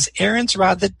 there was Aaron's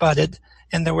rod that budded,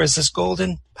 and there was this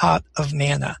golden pot of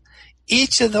manna.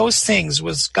 Each of those things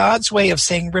was God's way of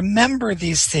saying, remember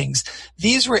these things.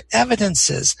 These were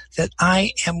evidences that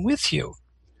I am with you.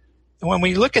 And when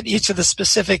we look at each of the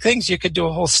specific things, you could do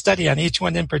a whole study on each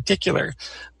one in particular.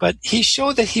 But he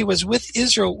showed that he was with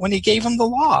Israel when he gave them the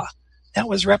law. That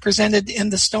was represented in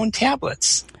the stone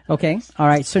tablets. Okay. All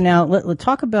right. So now let's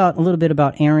talk about a little bit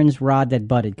about Aaron's rod that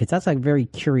budded, because that's a very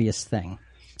curious thing.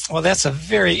 Well, that's a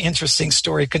very interesting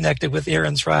story connected with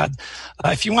Aaron's rod.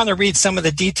 If you want to read some of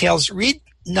the details, read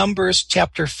Numbers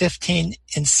chapter 15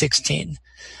 and 16.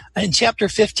 In chapter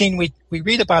 15, we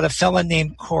read about a fellow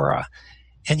named Korah,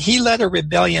 and he led a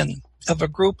rebellion of a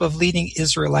group of leading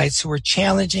Israelites who were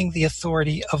challenging the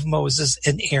authority of Moses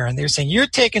and Aaron. They're saying, you're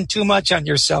taking too much on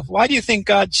yourself. Why do you think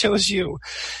God chose you?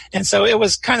 And so it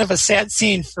was kind of a sad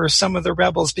scene for some of the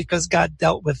rebels because God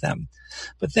dealt with them.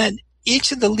 But then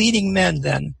each of the leading men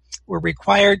then were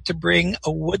required to bring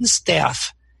a wooden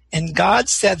staff, and God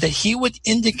said that he would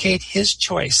indicate his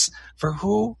choice for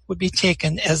who would be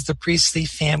taken as the priestly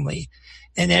family.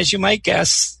 And as you might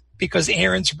guess, because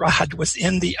Aaron's rod was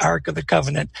in the Ark of the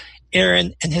Covenant,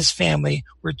 Aaron and his family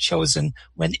were chosen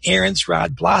when Aaron's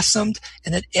rod blossomed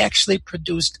and it actually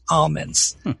produced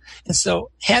almonds. And so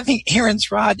having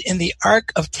Aaron's rod in the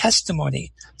Ark of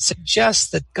Testimony suggests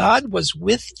that God was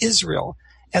with Israel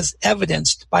as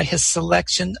evidenced by his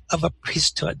selection of a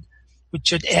priesthood, which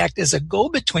should act as a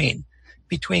go-between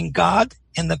between God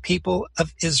and the people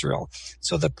of Israel.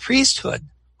 So the priesthood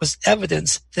was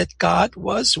evidence that God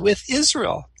was with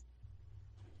Israel.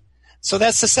 So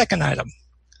that's the second item.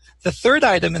 The third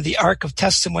item in the Ark of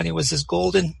Testimony was this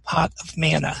golden pot of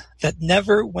manna that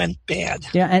never went bad.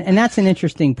 Yeah, and that's an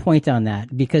interesting point on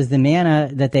that, because the manna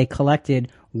that they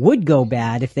collected would go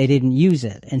bad if they didn't use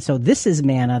it. And so this is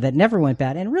manna that never went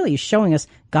bad and really is showing us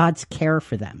God's care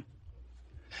for them.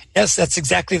 Yes, that's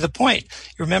exactly the point.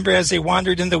 You remember, as they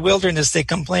wandered in the wilderness, they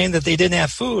complained that they didn't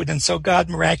have food, and so God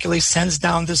miraculously sends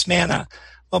down this manna.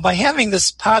 Well, by having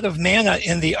this pot of manna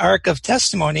in the Ark of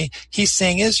Testimony, he's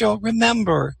saying, Israel,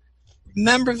 remember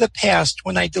the past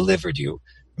when I delivered you.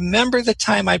 Remember the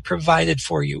time I provided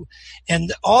for you.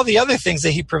 And all the other things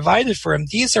that he provided for him,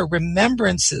 these are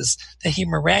remembrances that he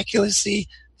miraculously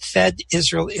fed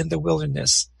Israel in the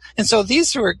wilderness. And so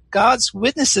these were God's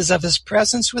witnesses of his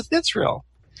presence with Israel.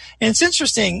 And it's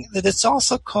interesting that it's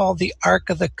also called the Ark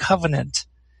of the Covenant.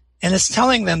 And it's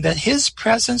telling them that his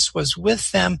presence was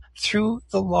with them through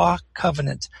the law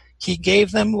covenant. He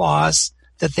gave them laws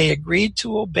that they agreed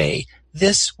to obey.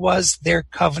 This was their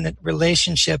covenant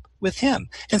relationship with him.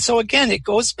 And so again, it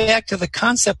goes back to the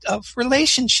concept of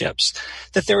relationships,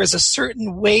 that there is a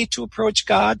certain way to approach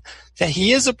God, that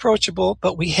he is approachable,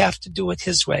 but we have to do it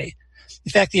his way.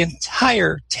 In fact, the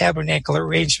entire tabernacle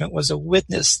arrangement was a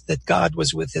witness that God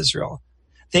was with Israel.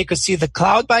 They could see the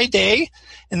cloud by day,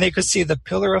 and they could see the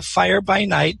pillar of fire by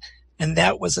night, and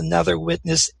that was another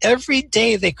witness. Every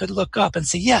day they could look up and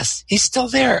say, yes, he's still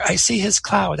there. I see his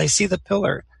cloud. I see the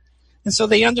pillar. And so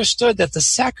they understood that the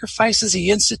sacrifices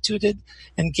he instituted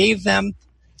and gave them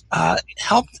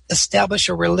helped establish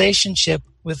a relationship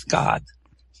with God.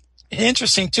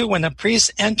 Interesting, too, when a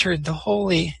priest entered the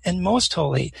holy and most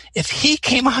holy, if he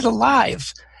came out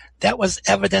alive, that was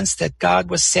evidence that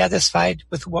God was satisfied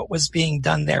with what was being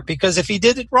done there. Because if he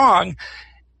did it wrong,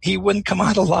 he wouldn't come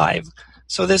out alive.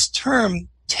 So this term,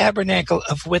 tabernacle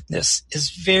of witness, is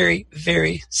very,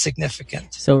 very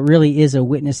significant. So it really is a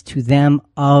witness to them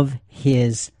of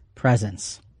his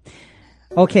presence.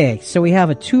 Okay, so we have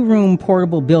a 2-room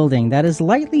portable building that is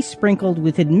lightly sprinkled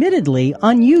with admittedly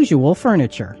unusual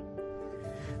furniture.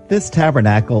 This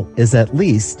tabernacle is at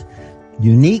least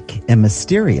unique and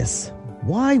mysterious.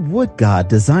 Why would God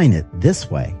design it this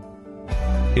way?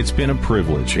 It's been a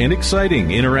privilege and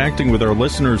exciting interacting with our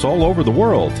listeners all over the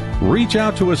world. Reach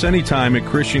out to us anytime at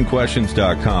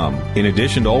ChristianQuestions.com. In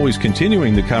addition to always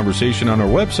continuing the conversation on our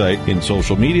website, in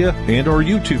social media, and our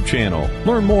YouTube channel.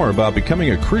 Learn more about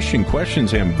becoming a Christian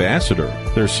Questions ambassador.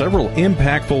 There are several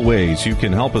impactful ways you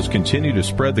can help us continue to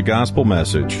spread the gospel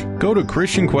message. Go to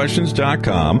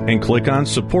ChristianQuestions.com and click on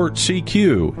Support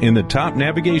CQ in the top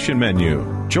navigation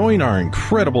menu. Join our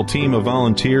incredible team of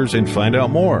volunteers and find out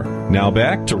more. Now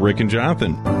back to Rick and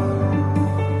Jonathan.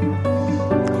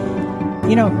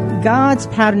 You know, God's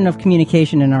pattern of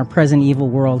communication in our present evil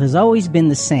world has always been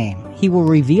the same. He will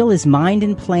reveal his mind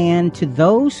and plan to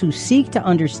those who seek to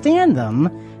understand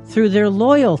them through their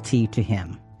loyalty to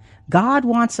him. God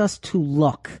wants us to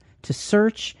look, to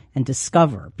search, and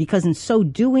discover, because in so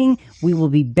doing, we will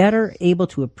be better able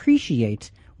to appreciate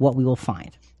what we will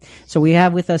find. So we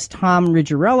have with us Tom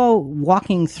Rigerello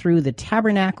walking through the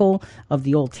tabernacle of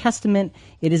the Old Testament.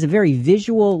 It is a very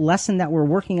visual lesson that we're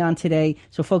working on today.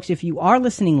 So folks, if you are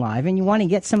listening live and you want to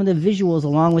get some of the visuals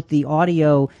along with the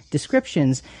audio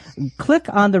descriptions, click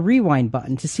on the rewind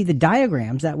button to see the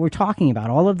diagrams that we're talking about.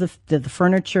 All of the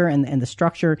furniture and the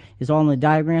structure is all in the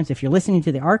diagrams. If you're listening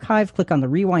to the archive, click on the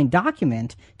rewind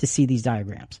document to see these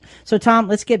diagrams. So Tom,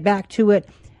 let's get back to it.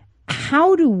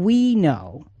 How do we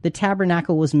know the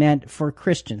tabernacle was meant for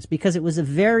Christians? Because it was a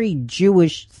very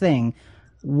Jewish thing.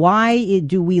 Why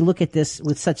do we look at this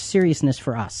with such seriousness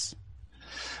for us?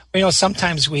 You know,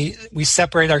 sometimes we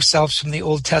separate ourselves from the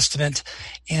Old Testament,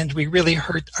 and we really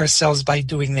hurt ourselves by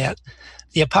doing that.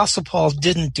 The Apostle Paul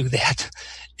didn't do that.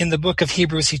 In the book of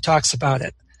Hebrews, he talks about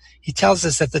it. He tells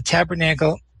us that the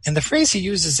tabernacle, and the phrase he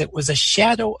uses, it was a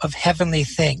shadow of heavenly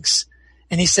things.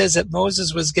 And he says that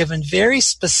Moses was given very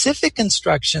specific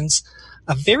instructions,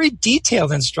 very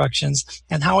detailed instructions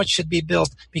on how it should be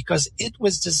built, because it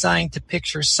was designed to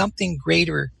picture something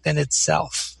greater than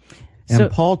itself.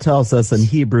 And Paul tells us in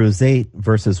Hebrews 8,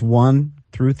 verses 1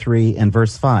 through 3 and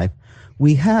verse 5,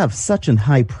 we have such an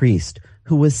high priest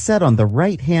who was set on the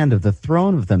right hand of the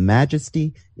throne of the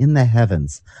majesty in the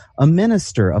heavens, a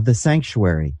minister of the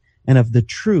sanctuary and of the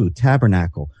true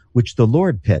tabernacle, which the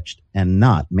Lord pitched and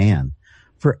not man.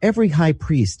 For every high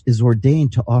priest is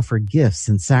ordained to offer gifts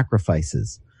and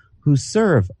sacrifices, who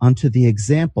serve unto the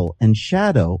example and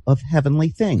shadow of heavenly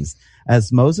things,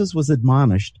 as Moses was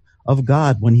admonished of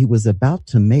God when he was about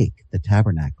to make the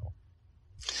tabernacle.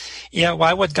 Yeah,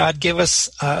 why would God give us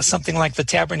something like the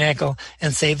tabernacle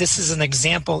and say this is an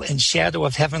example and shadow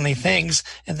of heavenly things,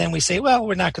 and then we say, well,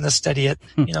 we're not going to study it.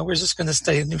 We're just going to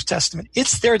study the New Testament.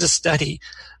 It's there to study.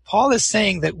 Paul is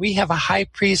saying that we have a high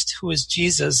priest who is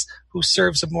Jesus, who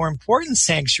serves a more important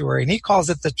sanctuary, and he calls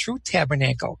it the true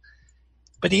tabernacle.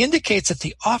 But he indicates that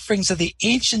the offerings of the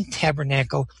ancient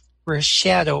tabernacle were a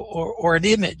shadow or an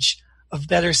image of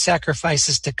better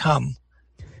sacrifices to come.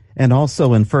 And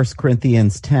also in 1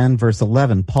 Corinthians 10, verse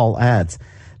 11, Paul adds,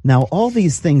 "Now all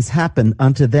these things happen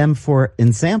unto them for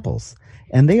examples,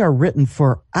 and they are written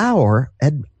for our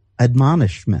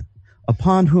admonishment,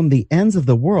 upon whom the ends of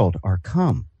the world are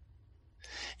come."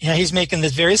 Yeah, he's making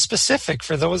this very specific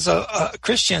for those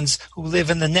Christians who live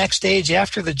in the next age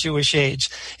after the Jewish age.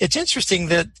 It's interesting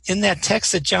that in that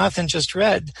text that Jonathan just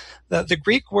read, the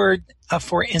Greek word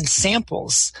for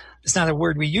ensamples is not a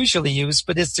word we usually use,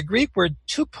 but it's the Greek word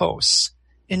tupos.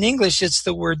 In English, it's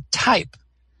the word type.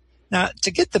 Now,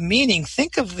 to get the meaning,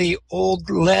 think of the old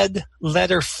lead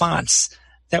letter fonts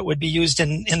that would be used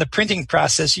in the printing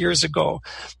process years ago.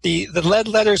 The lead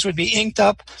letters would be inked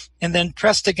up and then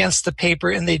pressed against the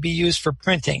paper, and they'd be used for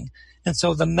printing. And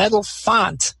so the metal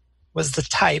font was the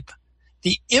type.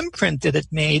 The imprint that it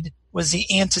made was the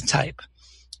antitype.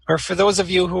 Or for those of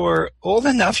you who are old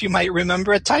enough, you might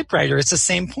remember a typewriter. It's the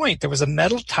same point. There was a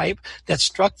metal type that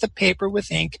struck the paper with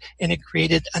ink, and it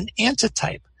created an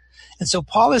antitype. And so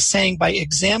Paul is saying by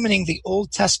examining the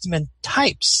Old Testament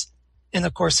types, and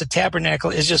of course the tabernacle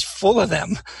is just full of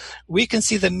them, we can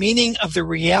see the meaning of the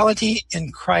reality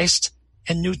in Christ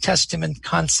and New Testament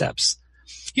concepts.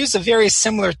 He used a very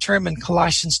similar term in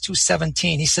Colossians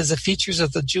 2:17. He says the features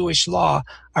of the Jewish law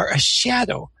are a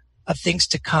shadow of things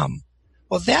to come.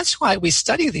 Well, that's why we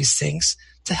study these things,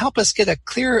 to help us get a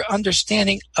clearer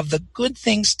understanding of the good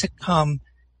things to come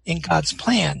in God's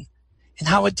plan and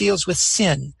how it deals with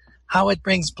sin, how it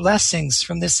brings blessings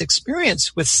from this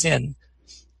experience with sin.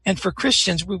 And for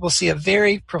Christians, we will see a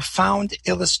very profound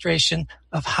illustration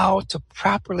of how to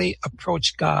properly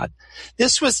approach God.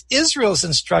 This was Israel's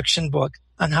instruction book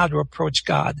on how to approach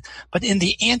God. But in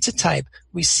the antitype,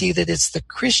 we see that it's the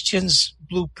Christian's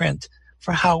blueprint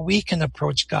for how we can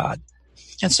approach God.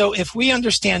 And so if we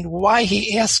understand why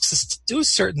he asks us to do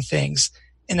certain things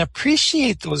and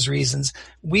appreciate those reasons,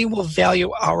 we will value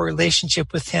our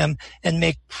relationship with him and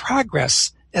make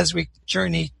progress as we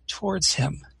journey towards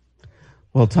him.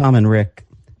 Well, Tom and Rick,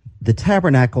 the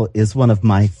tabernacle is one of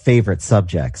my favorite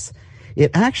subjects.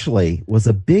 It actually was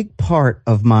a big part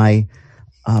of my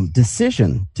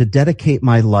decision to dedicate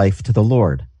my life to the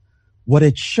Lord. What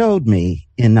it showed me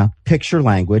in picture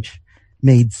language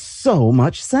made so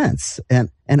much sense,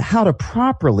 and how to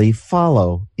properly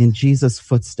follow in Jesus'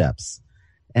 footsteps.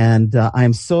 And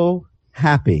I'm so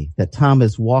happy that Tom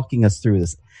is walking us through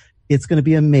this. It's going to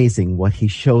be amazing what he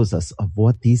shows us of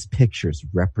what these pictures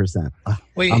represent.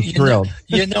 I'm thrilled.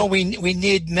 We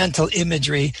need mental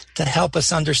imagery to help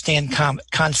us understand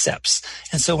concepts.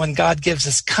 And so when God gives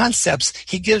us concepts,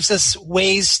 he gives us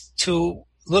ways to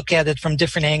look at it from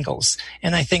different angles.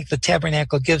 And I think the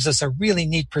tabernacle gives us a really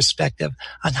neat perspective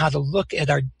on how to look at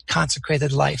our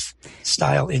consecrated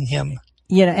lifestyle in him.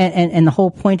 Yeah, and the whole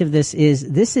point of this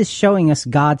is showing us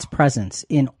God's presence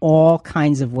in all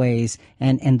kinds of ways,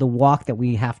 and the walk that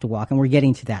we have to walk, and we're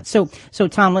getting to that. So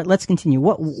Tom, let's continue.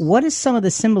 What is some of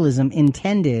the symbolism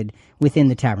intended within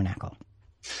the tabernacle?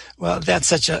 Well,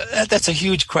 that's a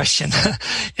huge question,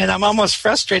 and I'm almost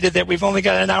frustrated that we've only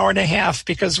got an hour and a half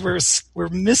because we're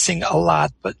missing a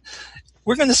lot. But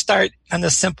we're going to start on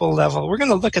the simple level. We're going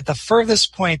to look at the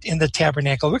furthest point in the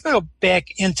tabernacle. We're going to go back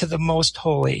into the most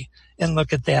holy and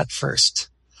look at that first.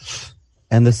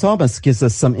 And the psalmist gives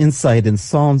us some insight in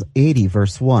Psalms 80,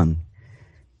 verse 1.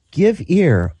 "Give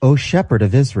ear, O shepherd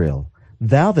of Israel,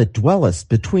 thou that dwellest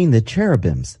between the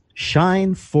cherubims,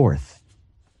 shine forth."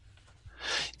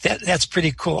 That's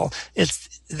pretty cool. It's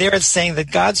saying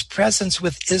that God's presence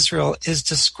with Israel is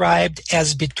described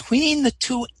as between the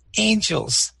two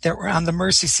angels that were on the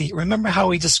mercy seat. Remember how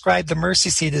we described the mercy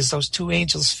seat as those two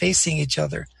angels facing each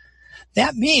other.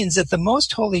 That means that the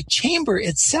most holy chamber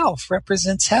itself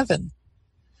represents heaven.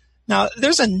 Now,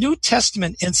 there's a New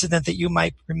Testament incident that you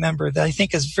might remember that I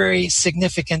think is very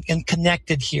significant and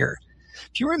connected here.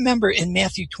 If you remember in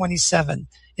Matthew 27,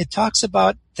 it talks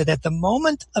about that at the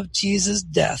moment of Jesus'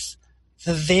 death,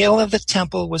 the veil of the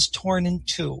temple was torn in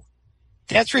two.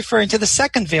 That's referring to the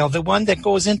second veil, the one that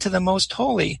goes into the most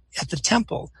holy at the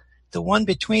temple, the one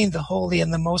between the holy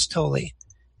and the most holy.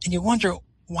 And you wonder,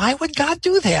 why would God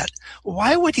do that?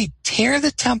 Why would he tear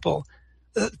the temple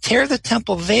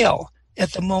veil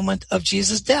at the moment of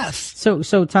Jesus' death?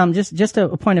 So Tom, just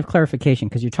a point of clarification,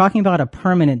 because you're talking about a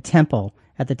permanent temple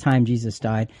at the time Jesus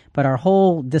died, but our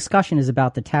whole discussion is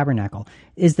about the tabernacle.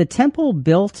 Is the temple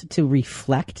built to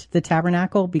reflect the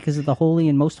tabernacle because of the holy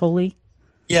and most holy?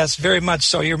 Yes, very much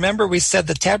so. You remember we said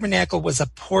the tabernacle was a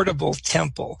portable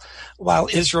temple while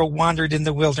Israel wandered in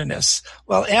the wilderness.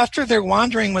 Well, after their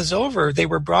wandering was over, they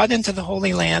were brought into the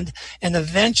Holy Land, and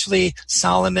eventually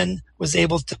Solomon was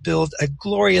able to build a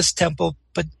glorious temple,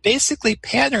 but basically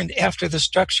patterned after the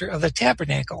structure of the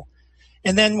tabernacle.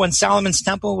 And then when Solomon's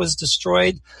temple was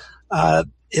destroyed,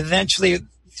 eventually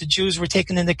the Jews were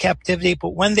taken into captivity,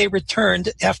 but when they returned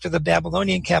after the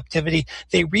Babylonian captivity,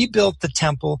 they rebuilt the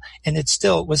temple, and it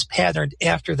still was patterned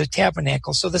after the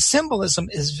tabernacle. So the symbolism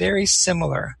is very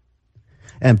similar.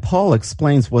 And Paul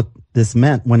explains what this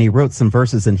meant when he wrote some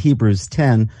verses in Hebrews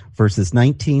 10, verses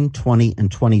 19, 20,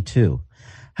 and 22.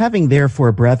 Having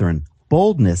therefore, brethren,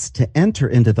 boldness to enter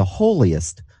into the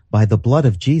holiest by the blood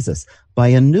of Jesus, by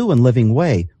a new and living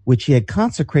way, which he had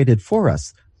consecrated for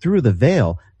us through the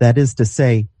veil, that is to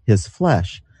say, his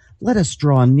flesh, let us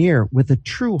draw near with a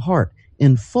true heart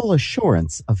in full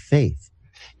assurance of faith.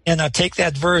 And I'll take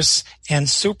that verse and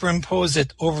superimpose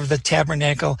it over the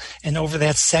tabernacle and over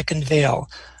that second veil.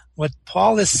 What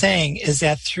Paul is saying is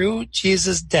that through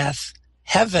Jesus' death,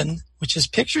 heaven, which is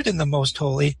pictured in the Most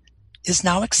Holy, is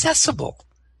now accessible.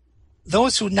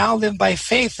 Those who now live by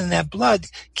faith in that blood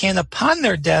can, upon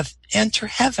their death, enter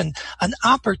heaven, an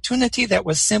opportunity that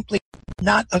was simply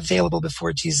not available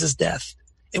before Jesus' death.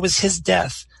 It was his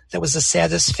death that was a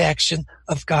satisfaction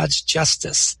of God's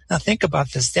justice. Now think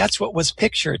about this. That's what was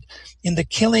pictured in the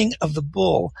killing of the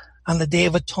bull on the Day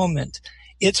of Atonement.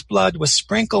 Its blood was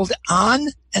sprinkled on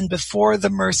and before the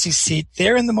mercy seat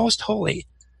there in the Most Holy.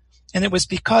 And it was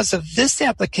because of this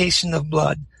application of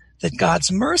blood that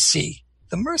God's mercy,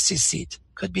 the mercy seat,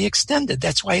 could be extended.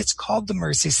 That's why it's called the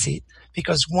mercy seat,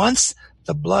 because once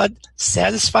the blood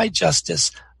satisfied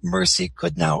justice, mercy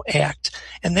could now act.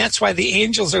 And that's why the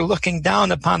angels are looking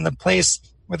down upon the place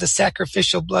where the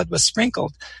sacrificial blood was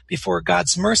sprinkled. Before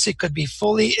God's mercy could be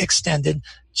fully extended,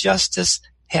 justice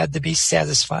had to be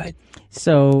satisfied.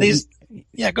 So,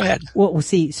 go ahead. Well,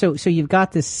 see, so you've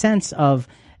got this sense of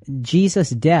Jesus'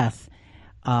 death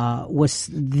was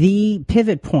the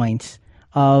pivot point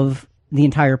of the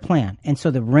entire plan, and so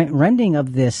the rending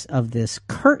of this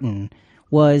curtain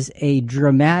was a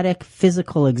dramatic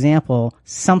physical example.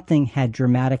 Something had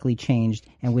dramatically changed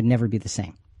and would never be the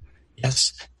same.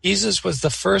 Yes, Jesus was the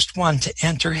first one to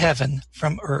enter heaven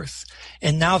from earth.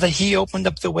 And now that he opened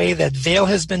up the way, that veil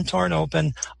has been torn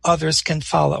open, others can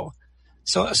follow.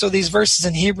 So these verses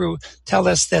in Hebrew tell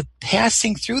us that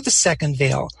passing through the second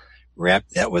veil,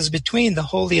 that was between the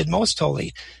holy and most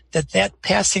holy, that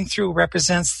passing through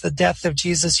represents the death of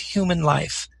Jesus' human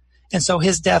life. And so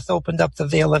his death opened up the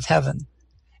veil of heaven.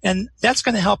 And that's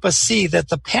going to help us see that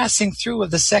the passing through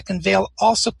of the second veil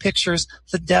also pictures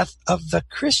the death of the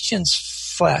Christian's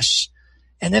flesh.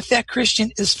 And if that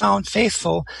Christian is found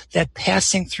faithful, that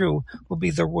passing through will be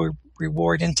the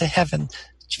reward into heaven,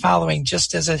 following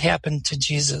just as it happened to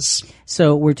Jesus.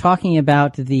 So we're talking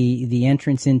about the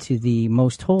entrance into the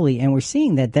most holy, and we're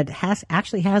seeing that has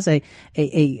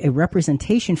a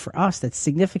representation for us that's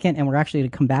significant, and we're actually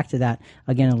going to come back to that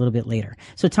again a little bit later.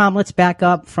 So Tom, let's back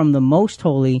up from the most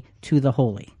holy to the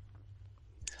holy.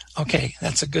 Okay,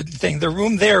 that's a good thing. The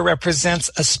room there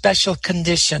represents a special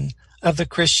condition of the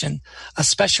Christian, a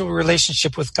special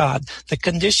relationship with God, the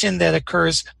condition that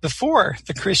occurs before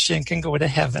the Christian can go to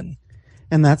heaven.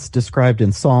 And that's described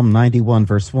in Psalm 91,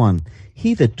 verse 1.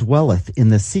 He that dwelleth in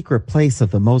the secret place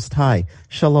of the Most High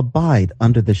shall abide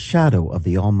under the shadow of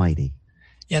the Almighty.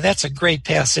 Yeah, that's a great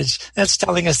passage. That's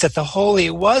telling us that the holy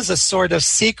was a sort of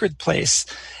secret place.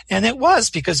 And it was,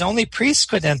 because only priests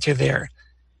could enter there.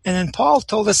 And then Paul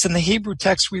told us in the Hebrew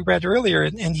text we read earlier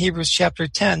in Hebrews chapter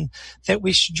 10 that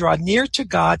we should draw near to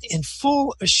God in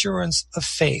full assurance of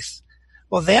faith.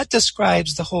 Well, that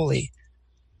describes the holy.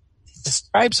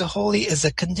 Describes the holy as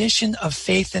a condition of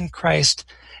faith in Christ,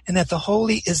 and that the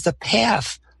holy is the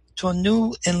path to a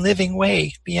new and living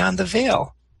way beyond the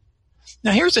veil.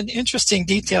 Now, here's an interesting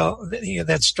detail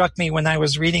that struck me when I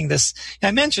was reading this. I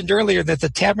mentioned earlier that the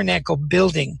tabernacle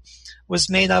building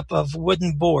was made up of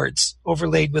wooden boards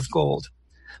overlaid with gold.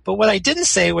 But what I didn't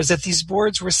say was that these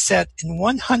boards were set in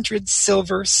 100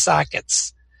 silver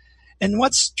sockets. And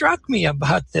what struck me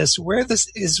about this, where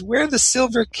the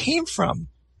silver came from.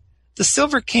 The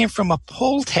silver came from a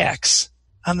poll tax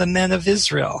on the men of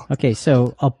Israel. Okay,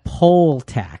 so a poll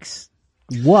tax.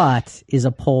 What is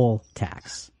a poll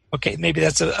tax? Okay, maybe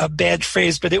that's a bad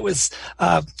phrase, but it was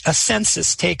a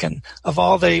census taken of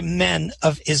all the men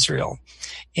of Israel.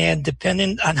 And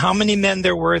depending on how many men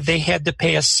there were, they had to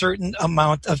pay a certain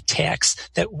amount of tax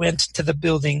that went to the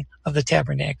building of the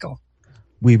tabernacle.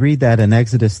 We read that in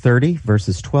Exodus 30,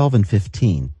 verses 12 and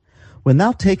 15. When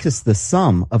thou takest the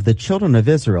sum of the children of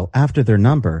Israel after their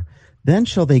number, then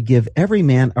shall they give every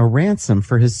man a ransom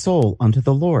for his soul unto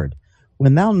the Lord.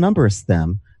 When thou numberest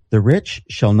them, the rich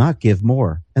shall not give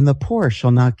more, and the poor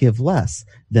shall not give less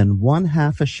than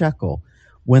 1/2 a shekel,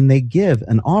 when they give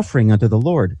an offering unto the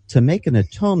Lord to make an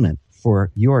atonement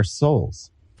for your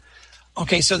souls.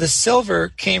 Okay, so the silver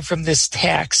came from this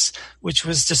tax, which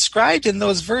was described in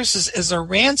those verses as a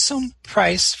ransom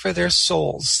price for their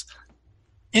souls.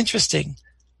 Interesting.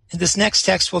 And this next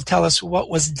text will tell us what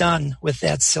was done with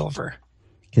that silver.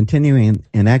 Continuing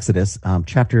in Exodus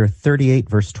chapter 38,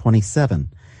 verse 27.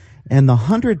 And the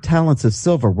 100 talents of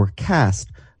silver were cast,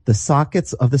 the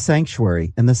sockets of the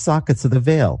sanctuary and the sockets of the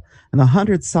veil, and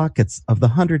 100 sockets of the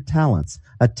 100 talents,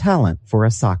 a talent for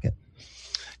a socket.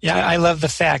 Yeah, I love the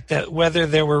fact that whether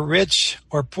there were rich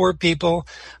or poor people,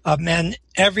 men,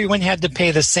 everyone had to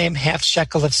pay the same 1/2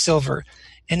 shekel of silver,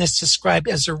 and it's described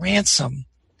as a ransom.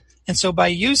 And so by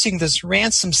using this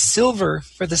ransom silver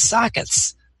for the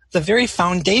sockets, the very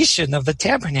foundation of the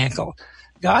tabernacle,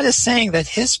 God is saying that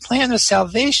his plan of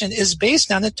salvation is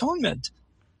based on atonement.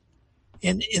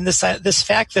 In this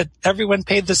fact that everyone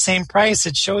paid the same price,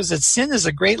 it shows that sin is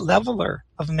a great leveler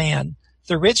of man.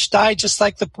 The rich die just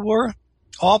like the poor,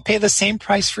 all pay the same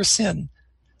price for sin.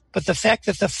 But the fact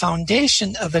that the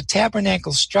foundation of the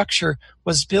tabernacle structure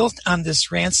was built on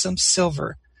this ransom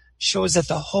silver shows that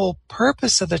the whole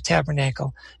purpose of the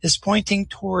tabernacle is pointing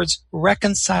towards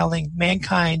reconciling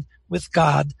mankind with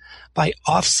God by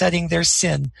offsetting their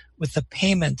sin with the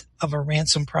payment of a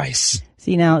ransom price.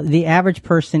 See, now, the average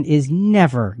person is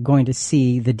never going to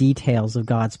see the details of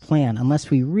God's plan unless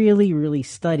we really, really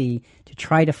study to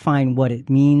try to find what it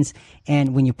means.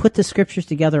 And when you put the scriptures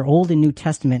together, Old and New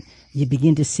Testament, you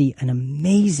begin to see an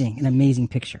amazing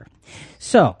picture.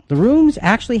 So, the rooms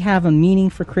actually have a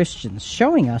meaning for Christians,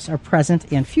 showing us our present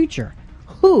and future.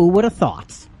 Who would have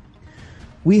thought?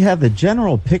 We have the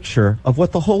general picture of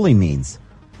what the holy means.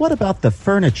 What about the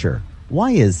furniture?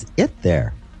 Why is it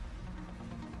there?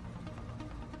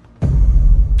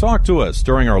 Talk to us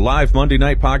during our live Monday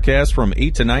night podcast from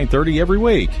 8 to 9:30 every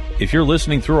week. If you're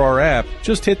listening through our app,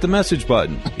 just hit the message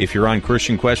button. If you're on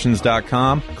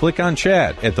ChristianQuestions.com, click on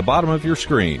chat at the bottom of your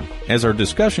screen. As our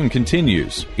discussion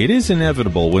continues, it is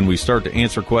inevitable when we start to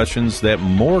answer questions that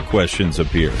more questions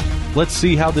appear. Let's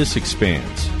see how this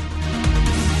expands.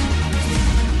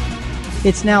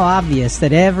 It's now obvious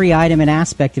that every item and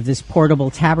aspect of this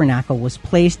portable tabernacle was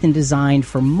placed and designed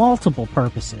for multiple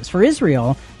purposes. For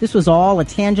Israel, this was all a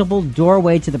tangible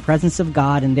doorway to the presence of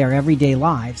God in their everyday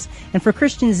lives. And for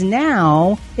Christians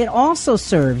now, it also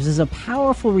serves as a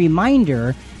powerful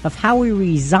reminder of how we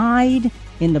reside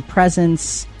in the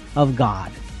presence of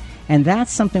God. And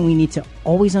that's something we need to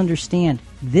always understand.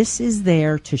 This is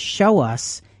there to show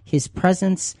us his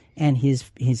presence and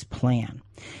his plan.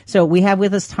 So we have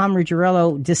with us Tom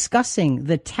Ruggiero discussing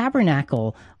the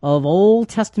tabernacle of Old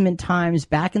Testament times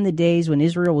back in the days when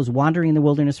Israel was wandering in the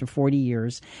wilderness for 40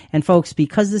 years. And folks,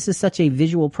 because this is such a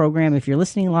visual program, if you're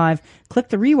listening live, click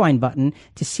the rewind button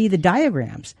to see the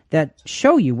diagrams that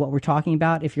show you what we're talking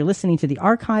about. If you're listening to the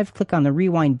archive, click on the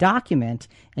rewind document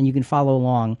and you can follow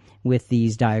along with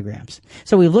these diagrams.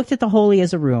 So we've looked at the holy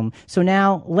as a room. So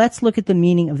now let's look at the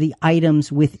meaning of the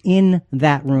items within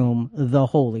that room, the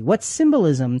holy. What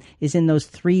symbolism is in those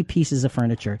three pieces of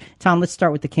furniture? Tom, let's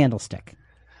start with the candlestick.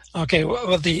 Okay,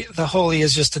 well, the holy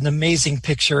is just an amazing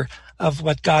picture of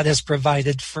what God has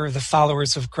provided for the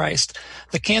followers of Christ.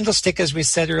 The candlestick, as we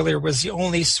said earlier, was the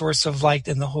only source of light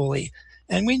in the holy.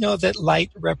 And we know that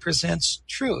light represents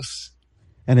truth.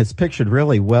 And it's pictured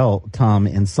really well, Tom,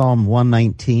 in Psalm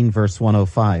 119, verse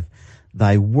 105.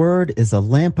 Thy word is a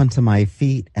lamp unto my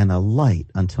feet and a light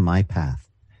unto my path.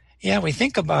 Yeah, we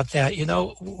think about that. You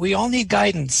know, we all need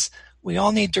guidance. We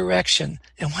all need direction.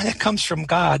 And when it comes from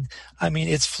God, I mean,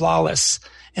 it's flawless.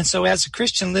 And so as a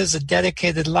Christian lives a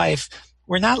dedicated life,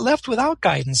 we're not left without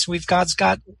guidance. We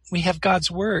have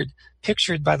God's word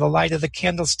pictured by the light of the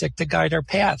candlestick to guide our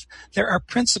path. There are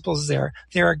principles there.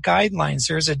 There are guidelines.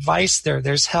 There's advice there.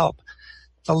 There's help.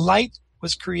 The light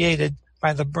was created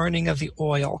by the burning of the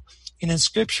oil. And in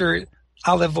Scripture,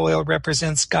 olive oil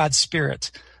represents God's Spirit.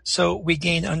 So we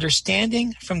gain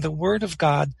understanding from the Word of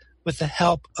God with the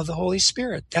help of the Holy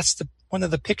Spirit. That's one of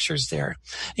the pictures there.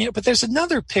 But there's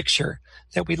another picture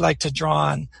that we'd like to draw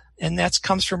on, and that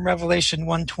comes from Revelation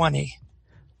 1:20.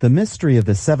 The mystery of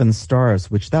the 7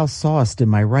 stars which thou sawest in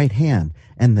my right hand,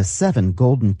 and the 7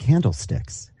 golden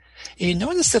candlesticks. You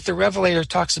notice that the Revelator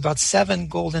talks about 7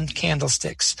 golden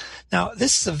candlesticks. Now,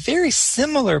 this is a very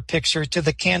similar picture to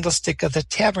the candlestick of the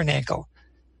tabernacle,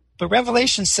 But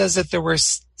Revelation says that there were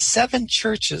 7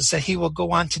 churches that he will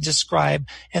go on to describe,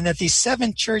 and that these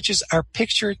 7 churches are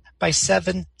pictured by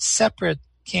 7 separate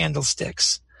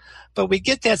candlesticks. But we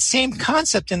get that same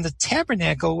concept in the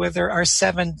tabernacle, where there are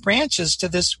 7 branches to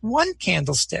this one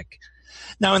candlestick.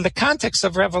 Now, in the context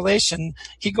of Revelation,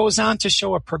 he goes on to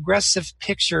show a progressive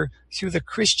picture through the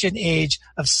Christian age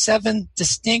of 7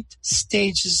 distinct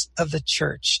stages of the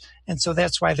church. And so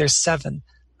that's why there's 7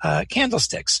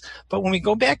 candlesticks. But when we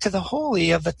go back to the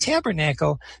holy of the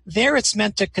tabernacle, there it's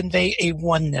meant to convey a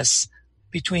oneness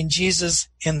between Jesus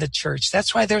and the church.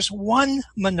 That's why there's one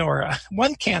menorah,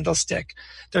 one candlestick.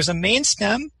 There's a main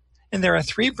stem, and there are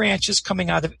 3 branches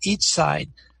coming out of each side.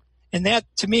 And that,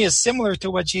 to me, is similar to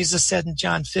what Jesus said in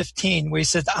John 15, where he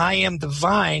said, I am the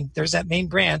vine. There's that main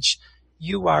branch.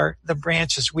 You are the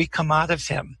branches. We come out of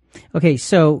him. Okay,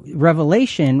 so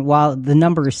Revelation, while the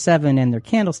number is 7 and their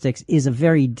candlesticks, is a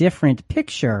very different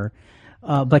picture,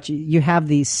 but you have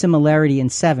the similarity in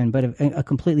 7, but a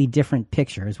completely different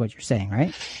picture is what you're saying,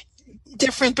 right?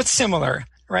 Different but similar,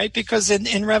 right? Because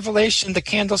in Revelation, the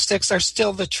candlesticks are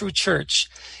still the true church.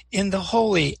 In the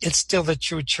holy, it's still the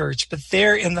true church. But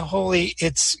there in the holy,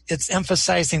 it's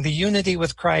emphasizing the unity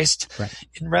with Christ. Right.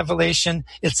 In Revelation,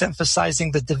 it's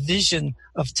emphasizing the division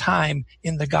of time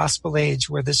in the gospel age,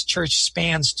 where this church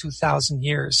spans 2,000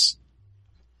 years.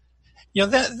 You know,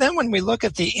 then when we look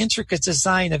at the intricate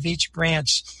design of each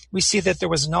branch, we see that there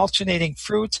was an alternating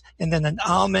fruit, and then an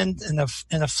almond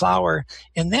and a flower.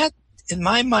 And that, in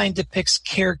my mind, depicts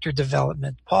character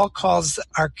development. Paul calls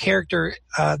our character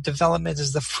development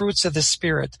as the fruits of the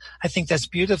Spirit. I think that's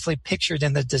beautifully pictured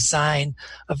in the design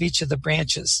of each of the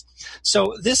branches.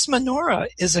 So this menorah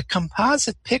is a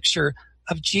composite picture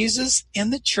of Jesus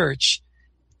and the church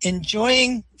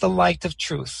enjoying the light of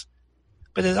truth.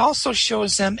 But it also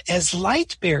shows them as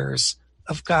light bearers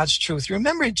of God's truth.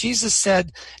 Remember, Jesus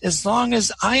said, as long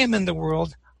as I am in the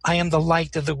world, I am the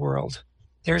light of the world.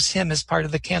 There's him as part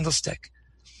of the candlestick.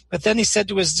 But then he said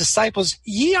to his disciples,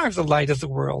 ye are the light of the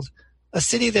world. A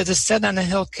city that is set on a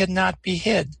hill cannot be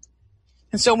hid.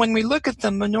 And so when we look at the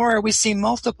menorah, we see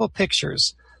multiple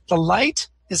pictures. The light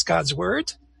is God's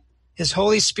word. His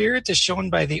Holy Spirit is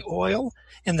shown by the oil.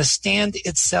 And the stand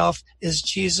itself is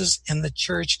Jesus and the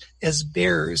church as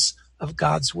bearers of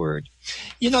God's word.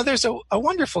 You know, there's a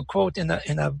wonderful quote in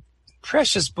a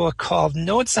precious book called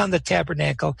Notes on the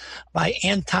Tabernacle by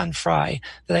Anton Fry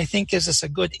that I think gives us a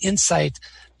good insight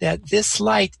that this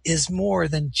light is more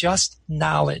than just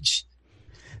knowledge.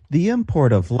 The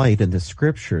import of light in the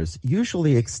scriptures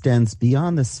usually extends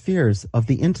beyond the spheres of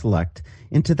the intellect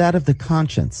into that of the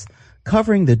conscience,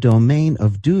 covering the domain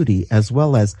of duty as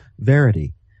well as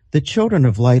verity. The children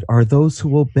of light are those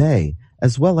who obey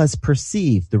as well as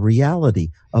perceive the reality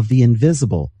of the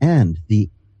invisible and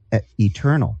the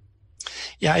eternal.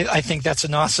 Yeah, I think that's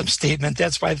an awesome statement.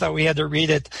 That's why I thought we had to read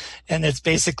it. And it's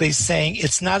basically saying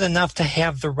it's not enough to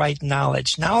have the right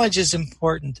knowledge. Knowledge is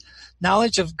important.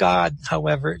 Knowledge of God,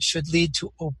 however, should lead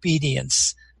to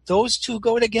obedience. Those two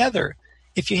go together.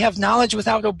 If you have knowledge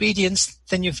without obedience,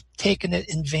 then you've taken it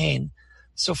in vain.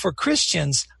 So for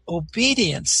Christians,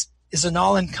 obedience is an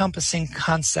all-encompassing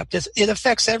concept. It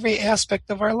affects every aspect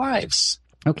of our lives.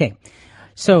 Okay.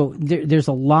 So there's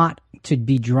a lot to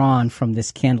be drawn from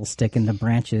this candlestick and the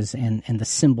branches and the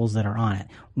symbols that are on it.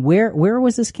 Where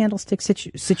was this candlestick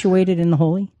situated in the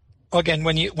holy? Again,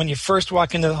 when you first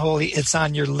walk into the holy, it's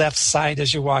on your left side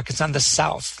as you walk. It's on the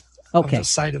south of the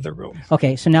side of the room.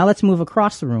 Okay, so now let's move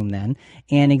across the room then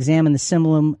and examine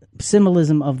the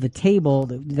symbolism of the table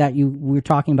that we were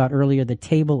talking about earlier, the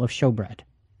table of showbread.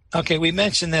 Okay, we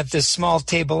mentioned that this small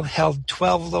table held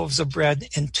 12 loaves of bread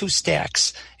in 2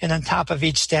 stacks, and on top of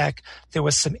each stack there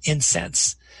was some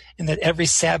incense, and that every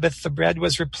Sabbath the bread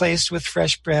was replaced with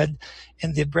fresh bread,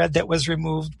 and the bread that was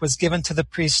removed was given to the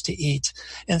priest to eat.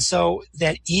 And so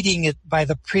that eating it by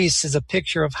the priest is a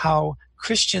picture of how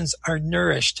Christians are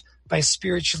nourished by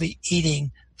spiritually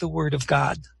eating the Word of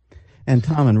God. And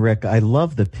Tom and Rick, I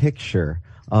love the picture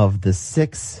of the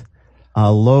 6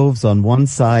 loaves on one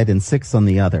side and 6 on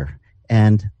the other.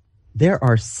 And there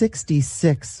are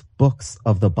 66 books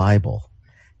of the Bible.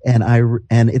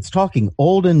 And it's talking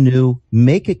old and new,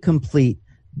 make it complete.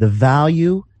 The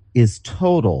value is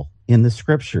total in the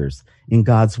scriptures, in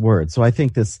God's word. So I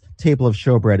think this table of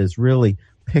showbread is really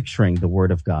picturing the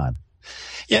word of God.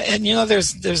 Yeah, and you know,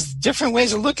 there's different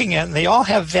ways of looking at it, and they all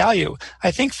have value.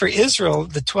 I think for Israel,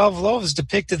 the 12 loaves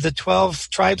depicted the 12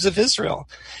 tribes of Israel.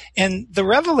 And the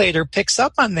Revelator picks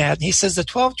up on that, and he says the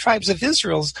 12 tribes of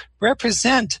Israel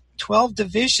represent 12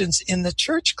 divisions in the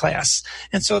church class.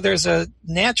 And so there's a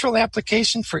natural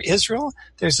application for Israel.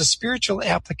 There's a spiritual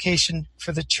application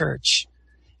for the church.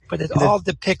 but it all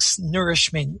depicts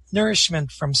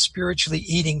nourishment from spiritually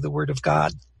eating the Word of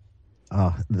God.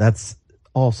 Oh, that's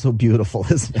all so beautiful,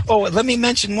 isn't it? Oh, let me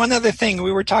mention one other thing.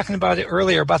 We were talking about it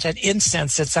earlier, about that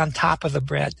incense that's on top of the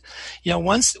bread.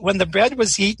 When the bread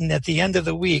was eaten at the end of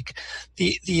the week,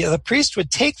 the priest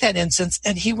would take that incense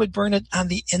and he would burn it on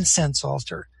the incense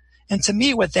altar. And to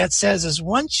me, what that says is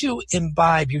once you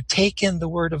imbibe, you take in the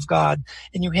Word of God,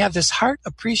 and you have this heart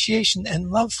appreciation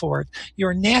and love for it,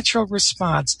 your natural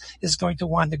response is going to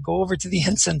want to go over to the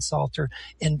incense altar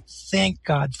and thank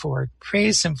God for it,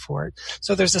 praise Him for it.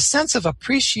 So there's a sense of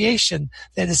appreciation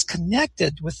that is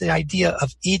connected with the idea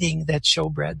of eating that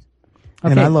showbread.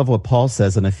 Okay. And I love what Paul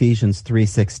says in Ephesians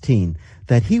 3:16,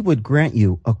 that he would grant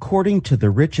you, according to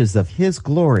the riches of his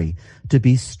glory, to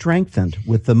be strengthened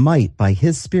with the might by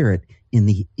his Spirit in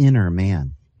the inner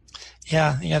man.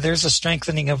 Yeah, there's a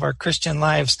strengthening of our Christian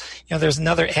lives. There's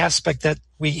another aspect that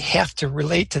we have to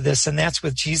relate to this, and that's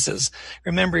with Jesus.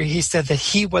 Remember, he said that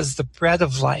he was the bread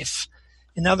of life.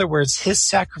 In other words, his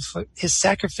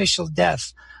sacrificial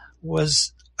death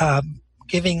was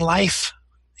giving life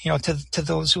to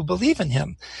those who believe in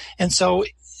him. And so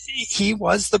he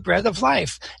was the bread of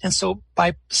life. And so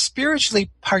by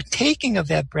spiritually partaking of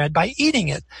that bread, by eating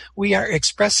it, we are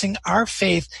expressing our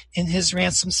faith in his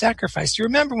ransom sacrifice. You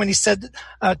remember when he said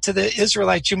to the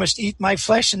Israelites, you must eat my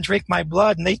flesh and drink my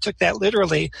blood, and they took that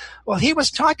literally. Well, he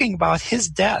was talking about his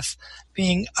death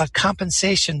being a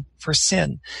compensation for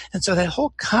sin. And so that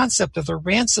whole concept of the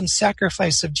ransom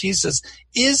sacrifice of Jesus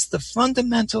is the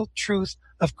fundamental truth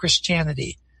of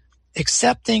Christianity.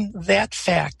 Accepting that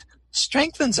fact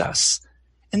strengthens us.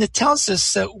 And it tells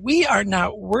us that we are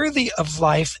not worthy of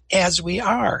life as we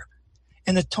are.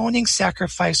 An atoning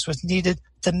sacrifice was needed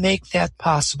to make that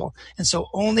possible. And so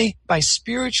only by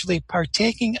spiritually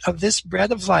partaking of this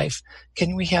bread of life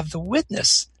can we have the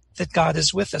witness that God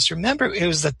is with us. Remember, it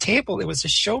was a table, it was a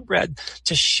showbread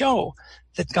to show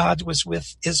that God was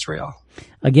with Israel.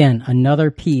 Again,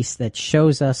 another piece that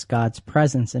shows us God's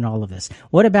presence in all of this.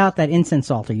 What about that incense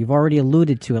altar? You've already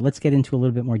alluded to it. Let's get into a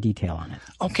little bit more detail on it.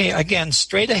 Okay, again,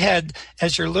 straight ahead,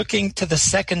 as you're looking to the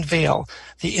second veil,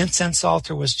 the incense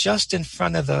altar was just in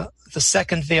front of the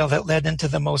second veil that led into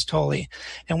the Most Holy.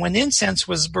 And when incense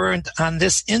was burned on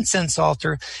this incense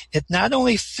altar, it not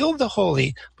only filled the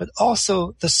holy, but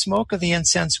also the smoke of the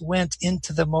incense went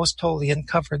into the Most Holy and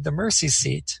covered the mercy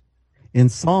seat. In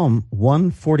Psalm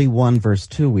 141, verse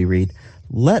 2, we read,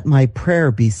 "Let my prayer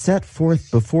be set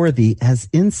forth before thee as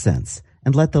incense,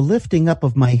 and let the lifting up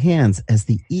of my hands as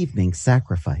the evening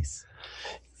sacrifice."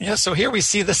 Yeah, so here we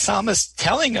see the psalmist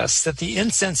telling us that the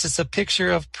incense is a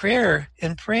picture of prayer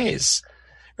and praise.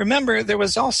 Remember, there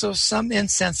was also some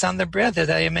incense on the bread that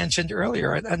I mentioned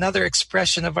earlier, another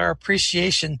expression of our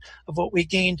appreciation of what we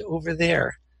gained over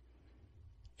there.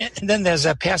 And then there's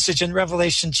a passage in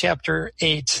Revelation chapter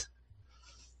 8.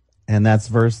 And that's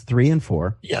verse 3 and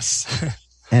 4. Yes.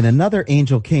 "And another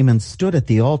angel came and stood at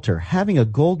the altar, having a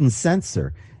golden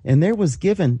censer, and there was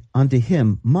given unto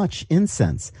him much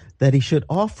incense, that he should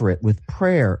offer it with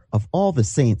prayer of all the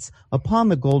saints upon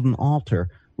the golden altar,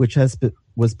 which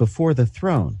was before the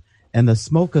throne. And the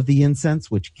smoke of the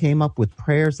incense, which came up with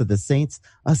prayers of the saints,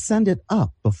 ascended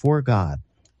up before God."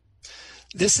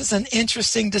 This is an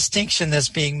interesting distinction that's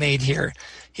being made here.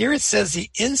 Here it says the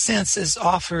incense is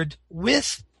offered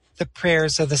with the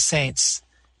prayers of the saints.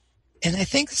 And I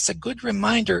think it's a good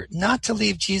reminder not to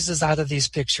leave Jesus out of these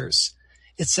pictures.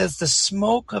 It says the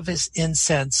smoke of his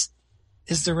incense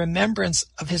is the remembrance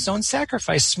of his own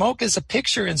sacrifice. Smoke is a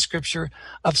picture in Scripture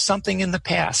of something in the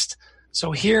past.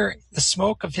 So here, the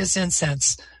smoke of his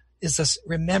incense is a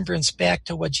remembrance back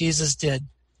to what Jesus did.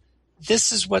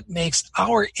 This is what makes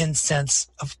our incense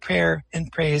of prayer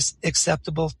and praise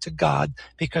acceptable to God,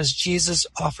 because Jesus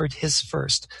offered his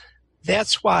first.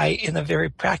 That's why, in a very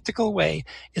practical way,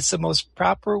 it's the most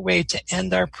proper way to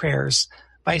end our prayers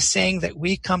by saying that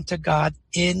we come to God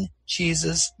in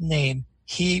Jesus' name.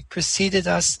 He preceded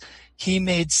us. He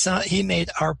made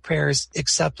our prayers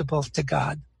acceptable to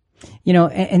God.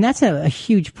 And that's a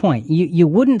huge point. You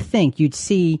wouldn't think you'd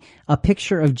see a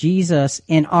picture of Jesus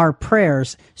in our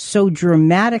prayers so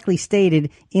dramatically stated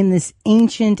in this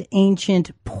ancient,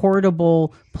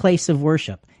 portable place of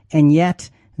worship. And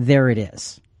yet, there it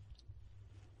is.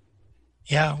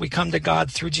 Yeah, we come to God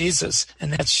through Jesus,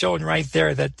 and that's shown right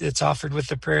there that it's offered with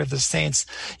the prayer of the saints.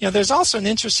 There's also an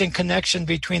interesting connection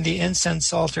between the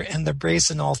incense altar and the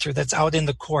brazen altar that's out in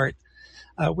the court.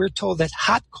 We're told that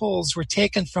hot coals were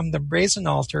taken from the brazen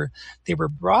altar, they were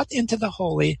brought into the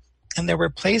holy, and they were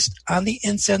placed on the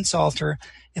incense altar,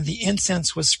 and the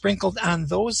incense was sprinkled on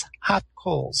those hot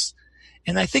coals.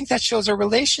 And I think that shows a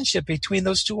relationship between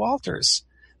those two altars.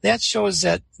 that shows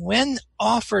that when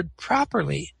offered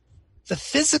properly, the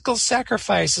physical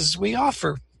sacrifices we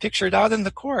offer, pictured out in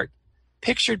the court,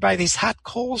 pictured by these hot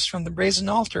coals from the brazen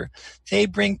altar, they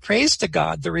bring praise to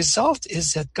God. The result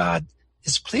is that God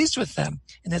is pleased with them,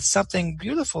 and it's something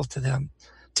beautiful to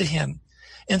him.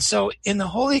 And so in the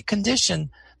holy condition,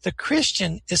 the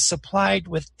Christian is supplied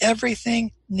with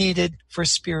everything needed for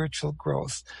spiritual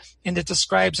growth. And it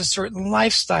describes a certain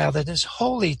lifestyle that is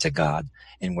holy to God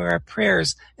and where our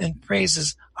prayers and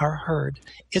praises are heard.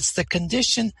 It's the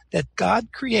condition that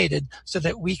God created so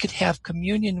that we could have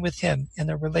communion with him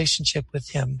and a relationship with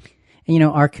him. And,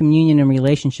 our communion and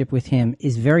relationship with him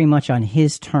is very much on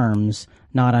his terms,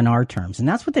 not on our terms. And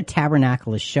that's what the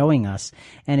tabernacle is showing us.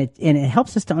 And it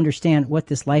helps us to understand what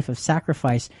this life of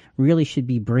sacrifice really should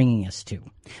be bringing us to.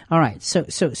 All right.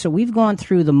 So we've gone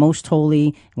through the most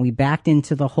holy and we backed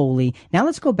into the holy. Now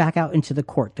let's go back out into the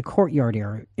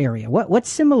courtyard area. What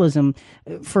symbolism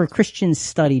for a Christian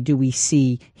study do we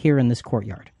see here in this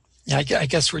courtyard? Yeah, I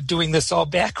guess we're doing this all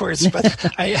backwards, but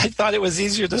I thought it was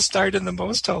easier to start in the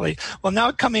most holy. Well,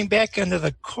 now coming back into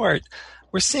the court,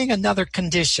 we're seeing another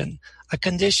condition, a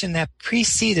condition that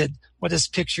preceded what is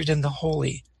pictured in the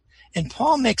holy. And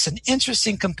Paul makes an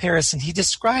interesting comparison. He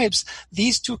describes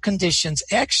these two conditions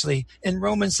actually in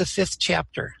Romans, the 5th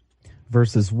chapter.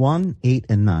 Verses 1, 8,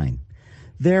 and 9.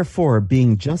 Therefore,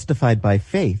 being justified by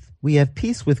faith, we have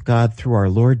peace with God through our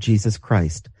Lord Jesus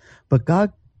Christ. But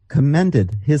God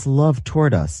commended his love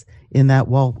toward us in that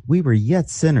while we were yet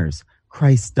sinners,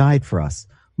 Christ died for us.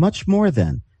 Much more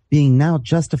then, being now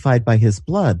justified by his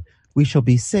blood, we shall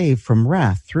be saved from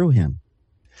wrath through him.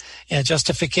 Yeah,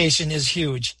 justification is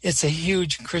huge. It's a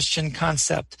huge Christian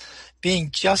concept.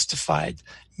 Being justified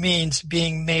means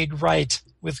being made right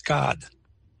with God.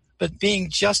 But being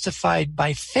justified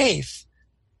by faith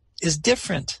is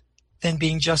different than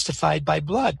being justified by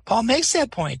blood. Paul makes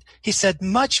that point. He said,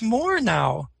 much more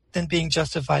now than being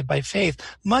justified by faith.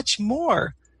 Much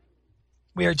more,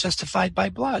 we are justified by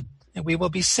blood, and we will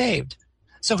be saved.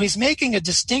 So he's making a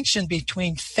distinction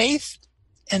between faith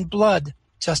and blood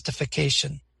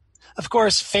justification. Of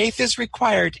course, faith is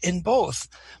required in both,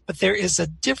 but there is a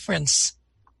difference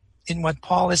in what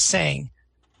Paul is saying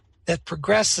that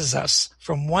progresses us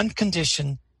from one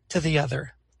condition to the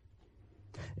other.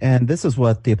 And this is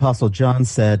what the Apostle John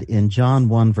said in John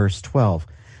 1, verse 12.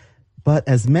 But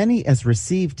as many as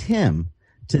received him,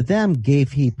 to them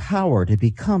gave he power to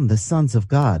become the sons of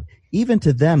God, even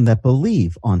to them that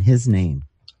believe on his name.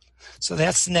 So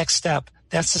that's the next step.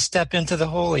 That's the step into the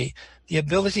holy. The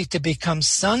ability to become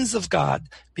sons of God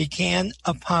began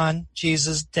upon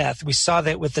Jesus' death. We saw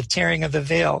that with the tearing of the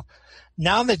veil.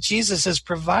 Now that Jesus has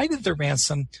provided the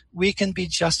ransom, we can be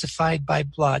justified by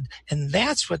blood. And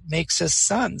that's what makes us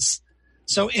sons.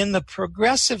 So in the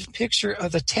progressive picture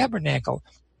of the tabernacle,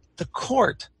 the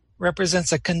court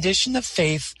represents a condition of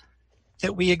faith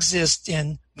that we exist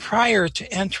in prior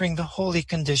to entering the holy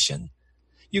condition.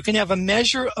 You can have a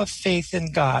measure of faith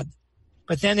in God,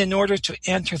 but then in order to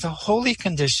enter the holy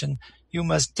condition, you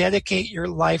must dedicate your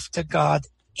life to God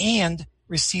and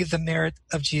receive the merit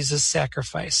of Jesus'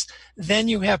 sacrifice. Then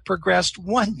you have progressed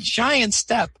one giant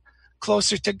step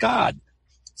closer to God.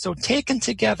 So taken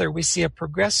together, we see a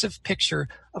progressive picture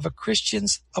of a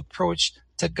Christian's approach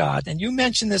to God. And you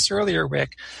mentioned this earlier,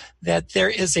 Rick, that there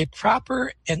is a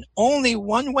proper and only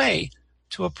one way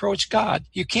to approach God.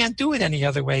 You can't do it any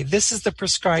other way. This is the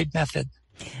prescribed method.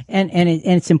 And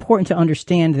it's important to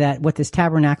understand that what this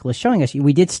tabernacle is showing us,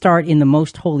 we did start in the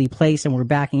most holy place and we're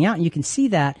backing out. And you can see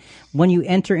that when you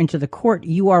enter into the court,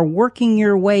 you are working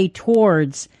your way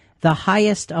towards the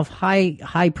highest of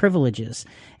high privileges.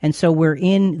 And so we're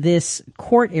in this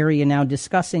court area now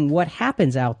discussing what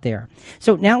happens out there.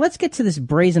 So now let's get to this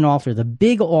brazen altar, the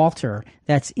big altar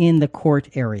that's in the court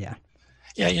area.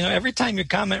 Yeah, every time you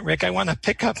comment, Rick, I want to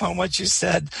pick up on what you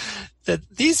said, that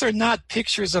these are not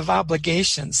pictures of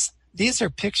obligations. These are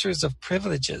pictures of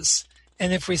privileges.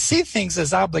 And if we see things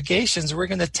as obligations, we're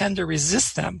going to tend to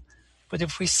resist them. But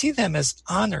if we see them as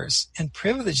honors and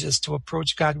privileges to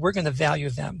approach God, we're going to value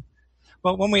them.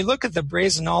 Well, when we look at the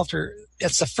brazen altar,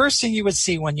 it's the first thing you would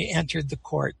see when you entered the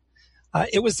court.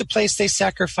 It was the place they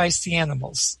sacrificed the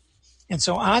animals. And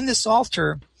so on this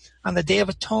altar, on the Day of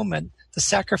Atonement, the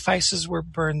sacrifices were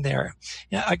burned there.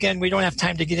 Now, again, we don't have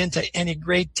time to get into any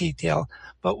great detail,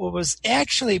 but what was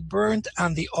actually burned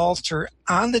on the altar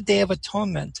on the Day of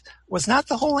Atonement was not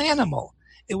the whole animal.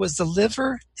 It was the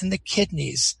liver and the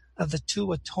kidneys of the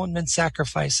two atonement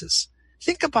sacrifices.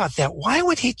 Think about that. Why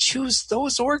would he choose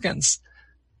those organs?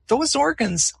 Those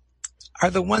organs are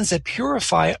the ones that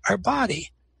purify our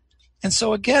body. And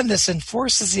so again, this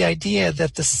enforces the idea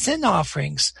that the sin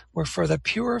offerings were for the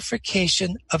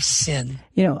purification of sin.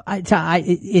 You know,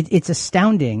 it's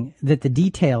astounding that the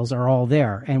details are all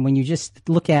there. And when you just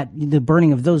look at the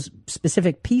burning of those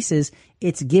specific pieces,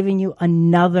 it's giving you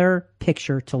another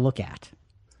picture to look at.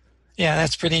 Yeah,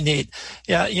 that's pretty neat.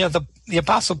 Yeah, you know, the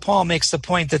Apostle Paul makes the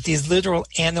point that these literal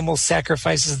animal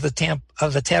sacrifices of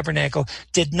the tabernacle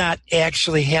did not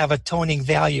actually have atoning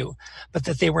value, but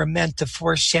that they were meant to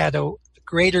foreshadow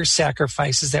greater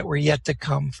sacrifices that were yet to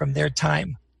come from their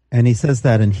time. And he says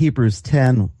that in Hebrews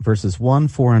 10, verses 1,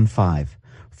 4, and 5.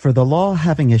 For the law,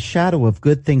 having a shadow of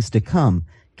good things to come,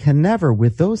 can never,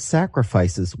 with those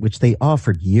sacrifices which they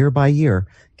offered year by year,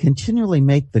 continually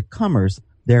make the comers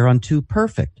thereunto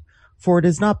perfect. For it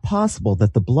is not possible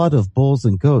that the blood of bulls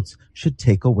and goats should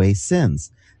take away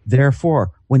sins. Therefore,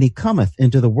 when he cometh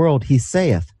into the world, he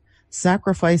saith,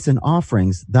 Sacrifice and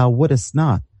offerings thou wouldest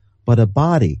not, but a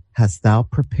body hast thou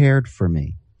prepared for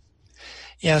me.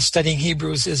 Yeah, studying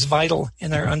Hebrews is vital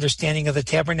in our understanding of the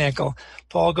tabernacle.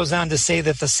 Paul goes on to say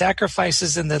that the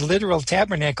sacrifices in the literal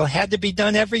tabernacle had to be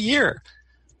done every year.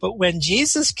 But when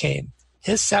Jesus came,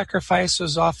 his sacrifice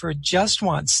was offered just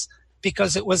once,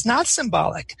 because it was not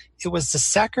symbolic. It was the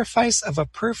sacrifice of a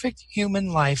perfect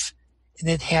human life, and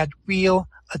it had real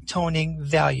atoning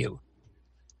value.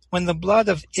 When the blood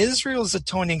of Israel's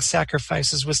atoning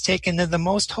sacrifices was taken in the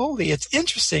most holy, it's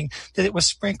interesting that it was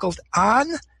sprinkled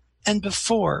on and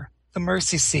before the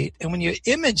mercy seat. And when you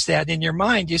image that in your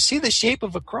mind, you see the shape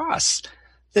of a cross.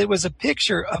 That was a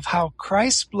picture of how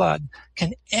Christ's blood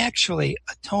can actually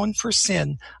atone for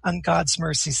sin on God's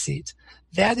mercy seat.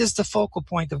 That is the focal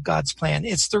point of God's plan.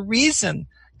 It's the reason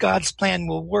God's plan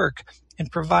will work and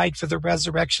provide for the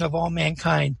resurrection of all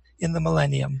mankind in the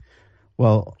millennium.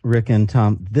 Well, Rick and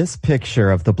Tom, this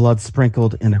picture of the blood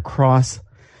sprinkled in a cross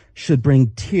should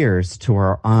bring tears to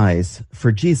our eyes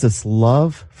for Jesus'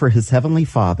 love for his heavenly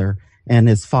Father and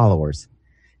his followers.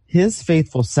 His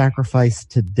faithful sacrifice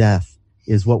to death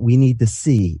is what we need to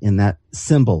see in that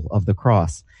symbol of the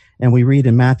cross. And we read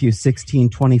in Matthew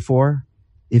 16:24,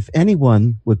 If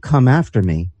anyone would come after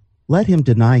me, let him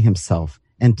deny himself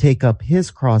and take up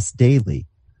his cross daily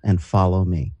and follow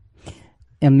me.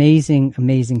 Amazing,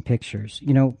 amazing pictures.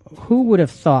 You know, who would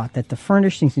have thought that the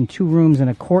furnishings in 2 rooms and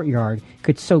a courtyard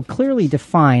could so clearly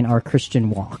define our Christian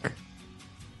walk?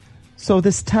 So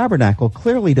this tabernacle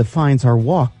clearly defines our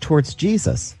walk towards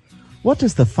Jesus. What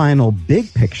does the final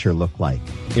big picture look like?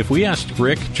 If we asked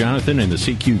Rick, Jonathan, and the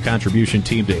CQ contribution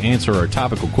team to answer our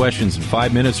topical questions in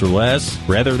 5 minutes or less,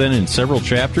 rather than in several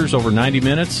chapters over 90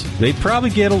 minutes, they'd probably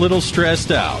get a little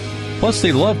stressed out. Plus,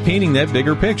 they love painting that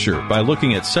bigger picture by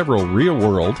looking at several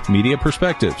real-world media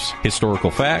perspectives,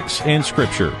 historical facts, and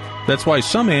scripture. That's why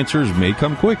some answers may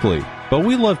come quickly, but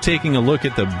we love taking a look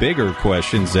at the bigger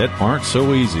questions that aren't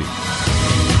so easy.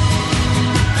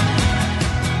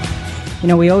 You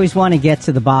know, we always want to get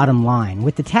to the bottom line.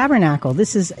 With the tabernacle,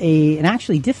 this is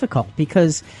actually difficult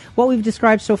because what we've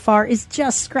described so far is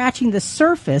just scratching the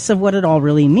surface of what it all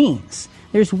really means.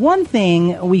 There's one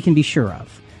thing we can be sure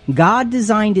of. God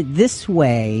designed it this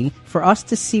way for us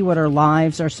to see what our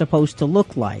lives are supposed to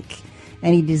look like.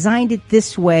 And he designed it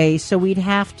this way so we'd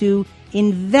have to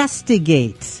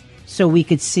investigate so we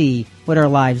could see what our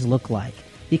lives look like.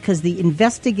 Because the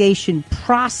investigation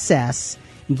process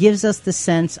gives us the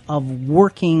sense of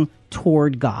working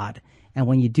toward God. And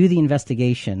when you do the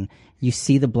investigation, you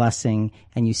see the blessing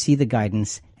and you see the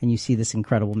guidance and you see this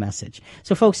incredible message.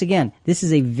 So folks, again, this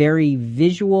is a very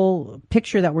visual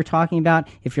picture that we're talking about.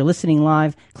 If you're listening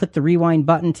live, click the rewind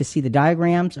button to see the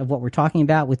diagrams of what we're talking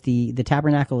about with the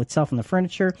tabernacle itself and the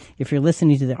furniture. If you're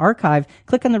listening to the archive,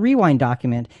 click on the rewind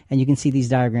document and you can see these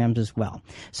diagrams as well.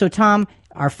 So Tom,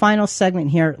 our final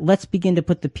segment here, let's begin to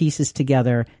put the pieces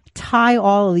together, tie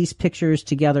all of these pictures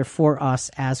together for us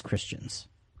as Christians.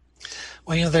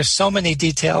 Well, you know, there's so many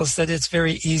details that it's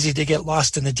very easy to get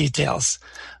lost in the details.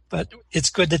 But it's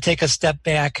good to take a step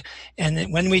back.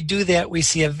 And when we do that, we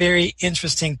see a very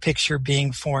interesting picture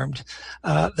being formed.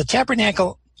 The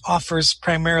tabernacle offers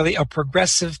primarily a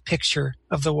progressive picture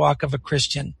of the walk of a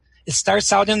Christian. It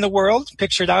starts out in the world,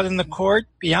 pictured out in the court,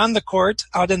 beyond the court,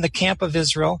 out in the camp of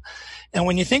Israel. And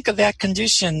when you think of that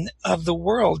condition of the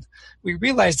world, we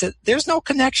realize that there's no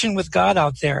connection with God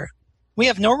out there. We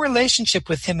have no relationship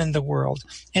with him in the world.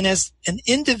 And as an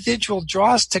individual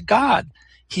draws to God,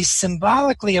 he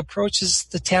symbolically approaches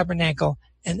the tabernacle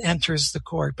and enters the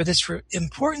court. But it's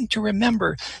important to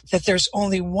remember that there's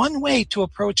only one way to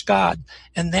approach God,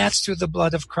 and that's through the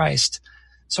blood of Christ.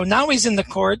 So now he's in the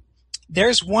court.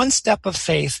 There's one step of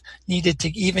faith needed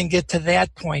to even get to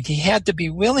that point. He had to be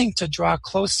willing to draw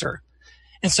closer.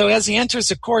 And so as he enters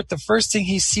the court, the first thing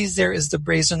he sees there is the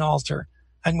brazen altar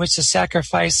on which the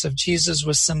sacrifice of Jesus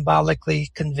was symbolically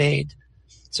conveyed.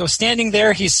 So standing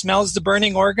there, he smells the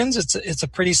burning organs. It's a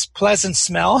pretty pleasant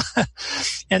smell.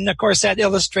 And of course, that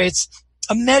illustrates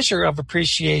a measure of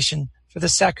appreciation for the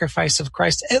sacrifice of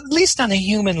Christ, at least on a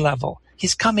human level.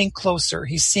 He's coming closer.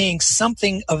 He's seeing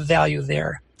something of value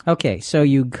there. Okay, so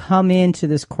you come into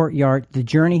this courtyard, the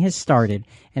journey has started,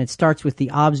 and it starts with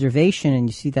the observation, and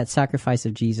you see that sacrifice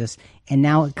of Jesus, and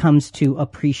now it comes to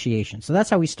appreciation. So that's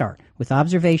how we start, with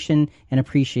observation and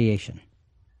appreciation.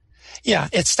 Yeah,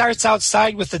 it starts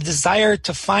outside with the desire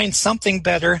to find something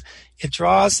better. It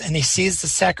draws, and he sees the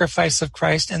sacrifice of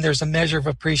Christ, and there's a measure of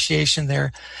appreciation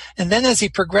there. And then as he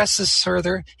progresses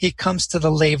further, he comes to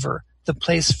the laver, the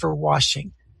place for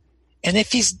washing. And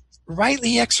if he's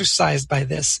rightly exercised by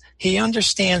this, he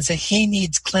understands that he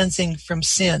needs cleansing from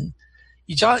sin.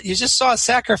 You just saw a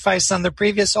sacrifice on the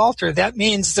previous altar. That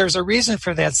means there's a reason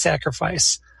for that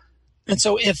sacrifice. And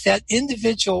so if that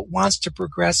individual wants to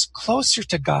progress closer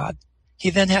to God, he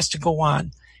then has to go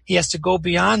on. He has to go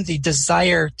beyond the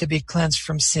desire to be cleansed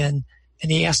from sin,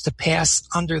 and he has to pass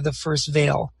under the first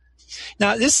veil.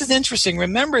 Now, this is interesting.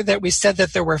 Remember that we said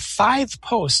that there were 5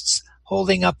 posts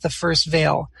holding up the first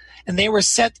veil, and they were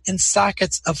set in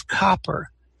sockets of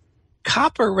copper.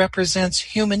 Copper represents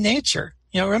human nature.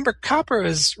 Remember, copper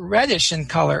is reddish in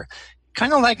color,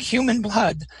 kind of like human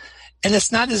blood, and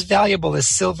it's not as valuable as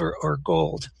silver or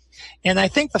gold. And I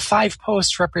think the 5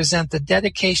 posts represent the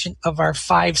dedication of our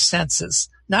 5 senses.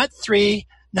 Not 3,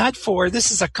 not 4.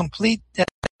 This is a complete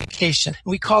dedication.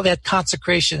 We call that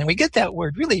consecration. And we get that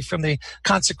word really from the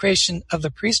consecration of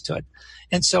the priesthood.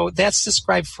 And so that's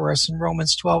described for us in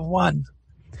Romans 12:1.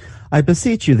 I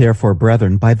beseech you, therefore,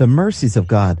 brethren, by the mercies of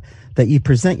God, that ye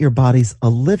present your bodies a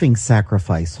living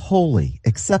sacrifice, holy,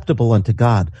 acceptable unto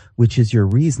God, which is your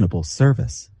reasonable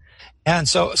service. And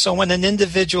so when an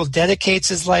individual dedicates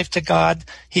his life to God,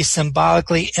 he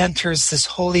symbolically enters this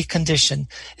holy condition,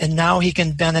 and now he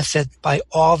can benefit by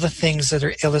all the things that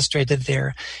are illustrated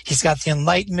there. He's got the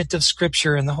enlightenment of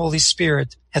Scripture and the Holy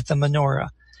Spirit at the menorah.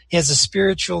 He has a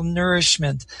spiritual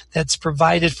nourishment that's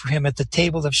provided for him at the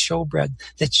table of showbread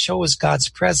that shows God's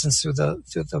presence through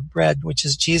the bread, which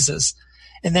is Jesus.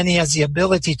 And then he has the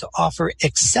ability to offer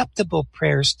acceptable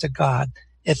prayers to God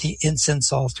at the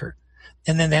incense altar.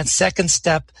 And then that second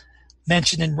step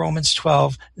mentioned in Romans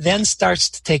 12 then starts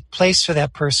to take place for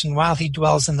that person while he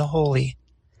dwells in the holy.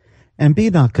 And be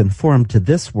not conformed to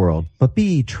this world, but be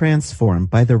ye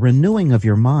transformed by the renewing of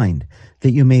your mind,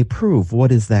 that you may prove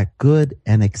what is that good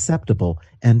and acceptable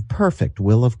and perfect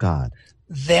will of God.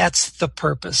 That's the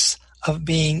purpose of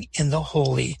being in the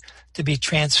holy, to be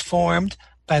transformed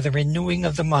by the renewing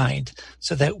of the mind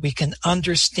so that we can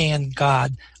understand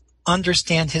God,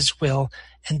 understand his will,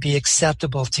 and be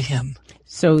acceptable to him.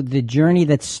 So the journey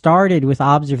that started with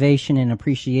observation and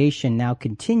appreciation now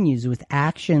continues with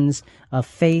actions of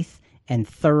faith and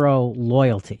thorough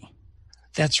loyalty.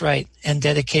 That's right, and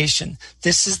dedication.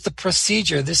 This is the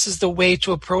procedure. This is the way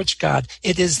to approach God.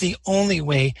 It is the only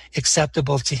way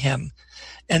acceptable to him.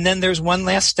 And then there's one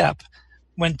last step.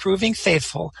 When proving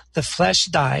faithful, the flesh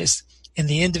dies, and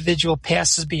the individual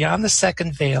passes beyond the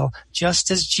second veil, just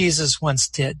as Jesus once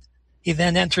did. He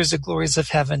then enters the glories of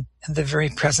heaven and the very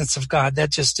presence of God. That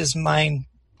just is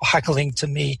mind-boggling to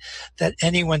me, that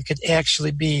anyone could actually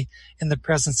be in the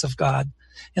presence of God.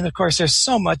 And of course, there's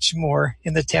so much more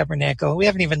in the tabernacle. We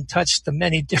haven't even touched the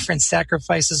many different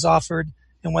sacrifices offered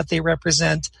and what they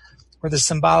represent, or the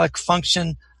symbolic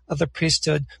function of the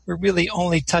priesthood. We're really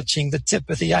only touching the tip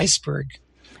of the iceberg.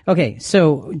 Okay,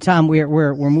 so Tom,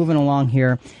 we're moving along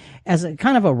here. As a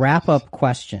kind of a wrap-up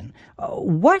question,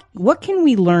 what can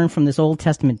we learn from this Old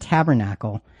Testament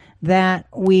tabernacle that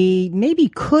we maybe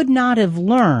could not have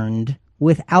learned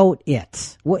without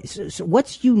it?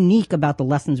 What's unique about the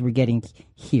lessons we're getting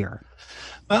here?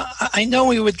 Well, I know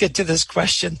we would get to this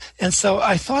question, and so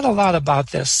I thought a lot about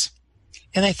this.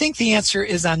 And I think the answer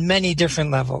is on many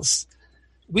different levels.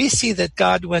 We see that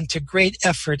God went to great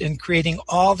effort in creating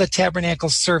all the tabernacle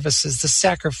services, the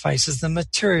sacrifices, the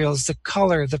materials, the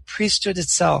color, the priesthood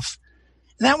itself.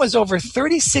 And that was over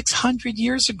 3,600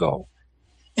 years ago.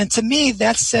 And to me,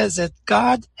 that says that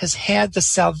God has had the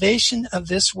salvation of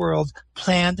this world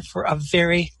planned for a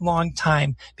very long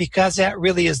time, because that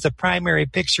really is the primary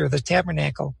picture of the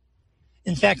tabernacle.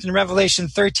 In fact, in Revelation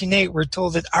 13:8, we're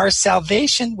told that our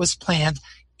salvation was planned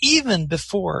even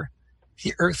before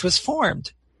the earth was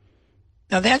formed.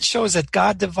 Now that shows that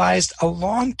God devised a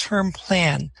long-term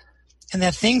plan, and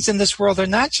that things in this world are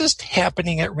not just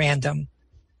happening at random.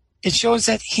 It shows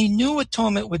that he knew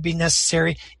atonement would be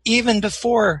necessary even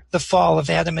before the fall of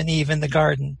Adam and Eve in the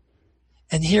garden.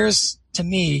 And here's, to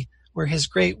me, where his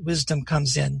great wisdom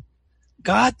comes in.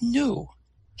 God knew,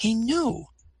 he knew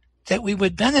that we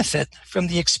would benefit from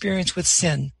the experience with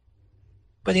sin.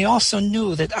 But he also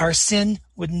knew that our sin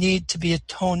would need to be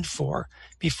atoned for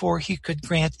before he could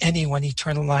grant anyone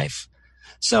eternal life.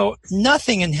 So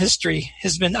nothing in history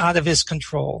has been out of his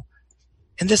control.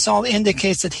 And this all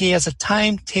indicates that he has a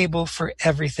timetable for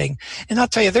everything. And I'll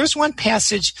tell you, there's one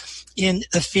passage in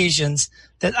Ephesians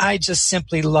that I just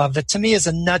simply love, that to me is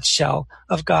a nutshell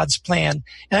of God's plan.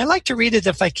 And I like to read it,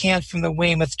 if I can, from the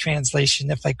Weymouth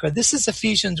translation, if I could. This is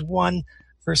Ephesians 1,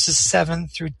 verses 7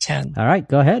 through 10. All right,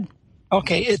 go ahead.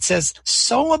 Okay, it says,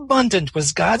 "So abundant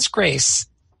was God's grace,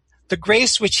 the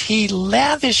grace which he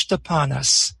lavished upon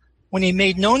us when he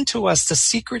made known to us the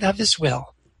secret of his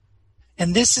will.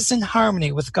 And this is in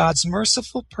harmony with God's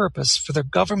merciful purpose for the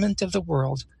government of the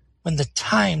world when the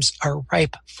times are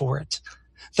ripe for it.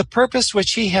 The purpose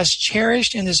which he has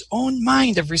cherished in his own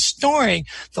mind of restoring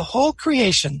the whole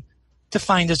creation to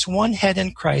find its one head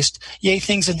in Christ, yea,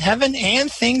 things in heaven and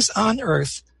things on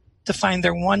earth to find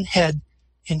their one head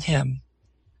in him."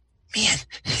 Man,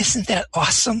 isn't that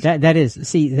awesome? That is.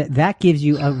 See, that gives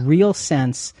you a real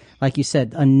sense, like you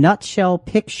said, a nutshell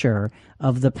picture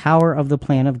of the power of the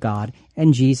plan of God,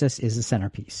 and Jesus is the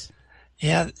centerpiece.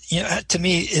 Yeah, to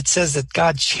me, it says that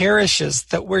God cherishes.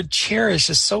 That word cherish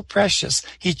is so precious.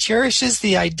 He cherishes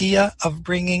the idea of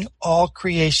bringing all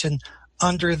creation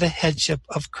under the headship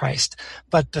of Christ.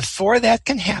 But before that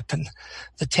can happen,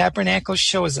 the tabernacle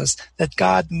shows us that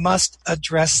God must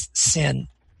address sin.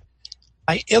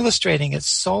 By illustrating it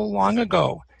so long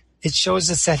ago, it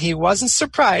shows us that he wasn't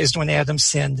surprised when Adam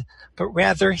sinned, but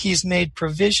rather he's made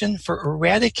provision for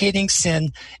eradicating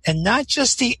sin, and not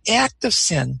just the act of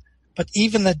sin, but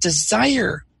even the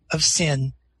desire of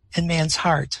sin in man's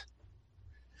heart.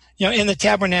 In the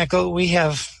tabernacle, we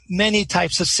have many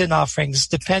types of sin offerings,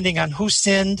 depending on who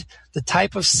sinned, the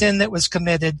type of sin that was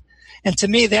committed. And to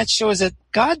me, that shows that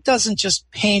God doesn't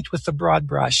just paint with the broad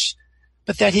brush,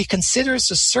 but that he considers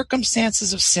the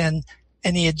circumstances of sin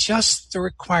and he adjusts the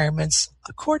requirements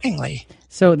accordingly.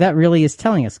 So that really is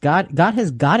telling us God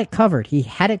has got it covered. He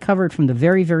had it covered from the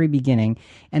very, very beginning.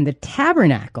 And the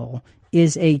tabernacle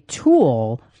is a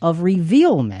tool of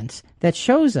revealment that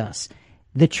shows us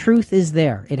the truth is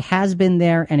there. It has been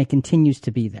there and it continues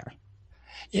to be there.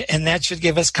 Yeah, and that should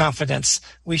give us confidence.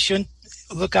 We shouldn't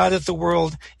look out at the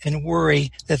world and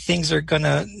worry that things are going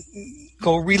to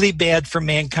go really bad for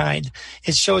mankind.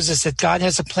 It shows us that God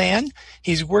has a plan.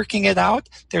 He's working it out.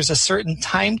 There's a certain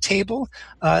timetable.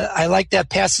 I like that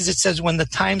passage. It says when the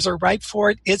times are ripe for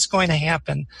it, it's going to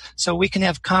happen. So we can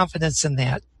have confidence in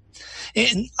that.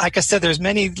 And like I said, there's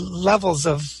many levels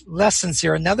of lessons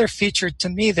here. Another feature to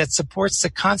me that supports the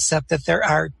concept that there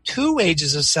are two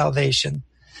ages of salvation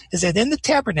is that in the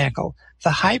tabernacle,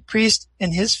 the high priest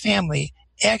and his family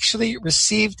actually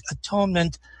received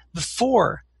atonement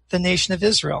before the nation of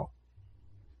Israel.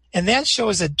 And that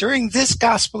shows that during this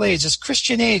gospel age, this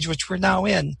Christian age which we're now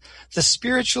in, the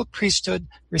spiritual priesthood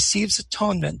receives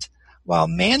atonement, while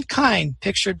mankind,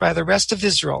 pictured by the rest of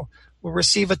Israel, will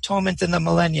receive atonement in the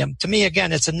millennium. To me,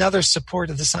 again, it's another support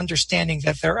of this understanding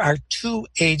that there are two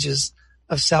ages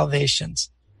of salvations.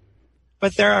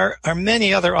 But there are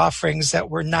many other offerings that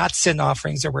were not sin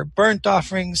offerings. There were burnt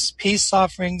offerings, peace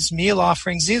offerings, meal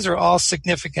offerings. These are all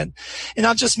significant. And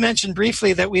I'll just mention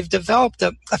briefly that we've developed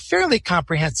a fairly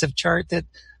comprehensive chart that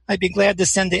I'd be glad to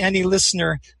send to any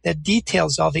listener that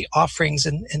details all the offerings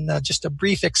and just a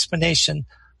brief explanation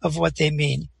of what they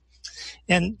mean.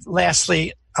 And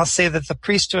lastly, I'll say that the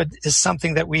priesthood is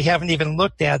something that we haven't even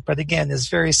looked at, but again, is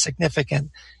very significant.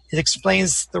 It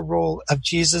explains the role of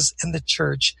Jesus and the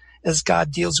church as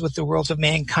God deals with the world of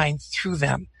mankind through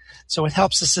them. So it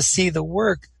helps us to see the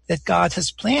work that God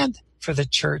has planned for the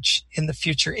church in the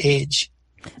future age.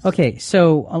 Okay,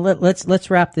 so let's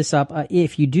wrap this up.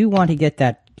 If you do want to get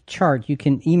that chart, you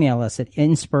can email us at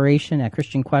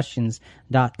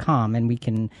inspiration@christianquestions.com, and we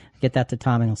can get that to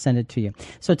Tom, and he'll send it to you.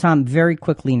 So, Tom, very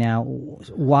quickly now,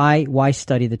 why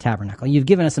study the tabernacle? You've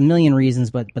given us a million reasons,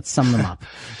 but sum them up.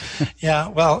 Yeah,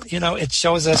 well, it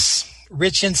shows us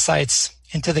rich insights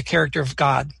into the character of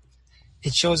God.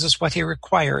 It shows us what he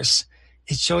requires.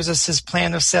 It shows us his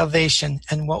plan of salvation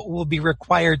and what will be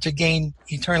required to gain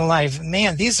eternal life.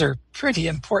 Man, these are pretty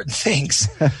important things.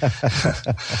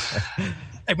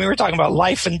 I mean, we're talking about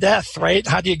life and death, right?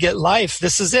 How do you get life?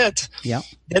 This is it. Yeah.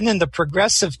 Then in the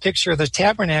progressive picture of the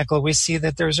tabernacle, we see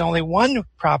that there's only one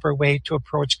proper way to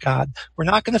approach God. We're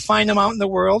not going to find him out in the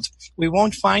world. We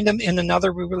won't find him in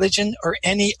another religion or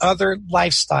any other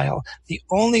lifestyle. The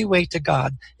only way to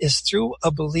God is through a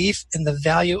belief in the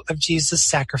value of Jesus'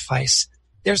 sacrifice.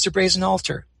 There's the brazen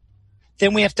altar.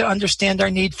 Then we have to understand our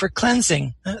need for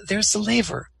cleansing. There's the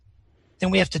laver. Then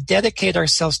we have to dedicate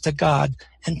ourselves to God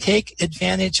and take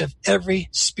advantage of every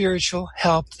spiritual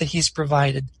help that he's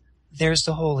provided. There's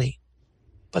the holy.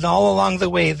 But all along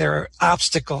the way, there are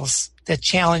obstacles that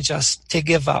challenge us to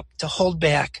give up, to hold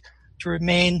back, to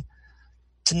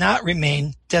not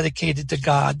remain dedicated to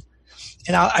God.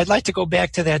 And I'd like to go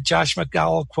back to that Josh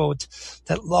McDowell quote,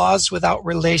 that laws without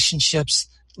relationships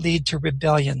lead to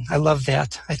rebellion. I love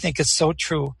that. I think it's so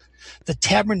true. The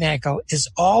tabernacle is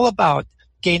all about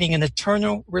gaining an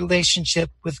eternal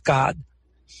relationship with God.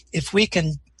 If we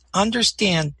can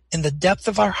understand in the depth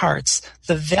of our hearts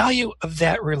the value of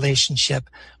that relationship,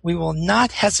 we will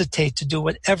not hesitate to do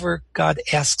whatever God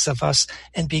asks of us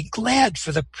and be glad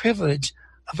for the privilege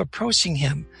of approaching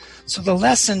him. So the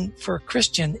lesson for a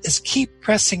Christian is keep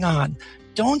pressing on.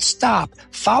 Don't stop.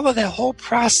 Follow that whole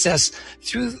process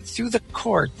through the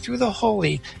court, through the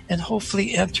holy, and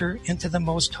hopefully enter into the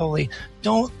most holy.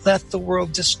 Don't let the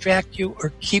world distract you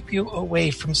or keep you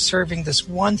away from serving this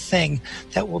one thing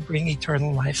that will bring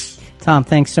eternal life. Tom,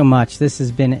 thanks so much. This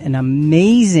has been an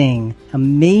amazing,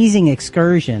 amazing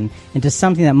excursion into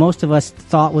something that most of us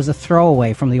thought was a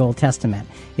throwaway from the Old Testament.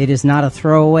 It is not a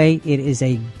throwaway. It is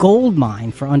a gold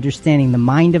mine for understanding the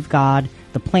mind of God,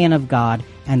 the plan of God,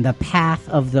 and the path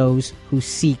of those who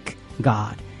seek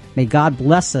God. May God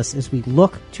bless us as we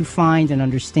look to find and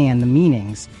understand the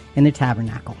meanings in the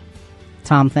tabernacle.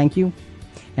 Tom, thank you.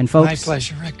 And folks, my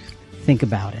pleasure, Rick. Think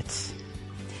about it.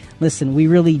 Listen, we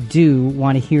really do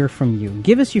want to hear from you.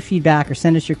 Give us your feedback or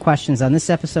send us your questions on this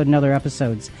episode and other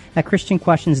episodes at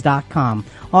ChristianQuestions.com.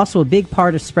 Also, a big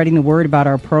part of spreading the word about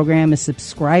our program is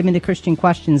subscribing to Christian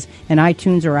Questions in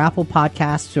iTunes or Apple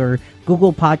Podcasts or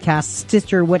Google Podcasts,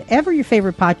 Stitcher, whatever your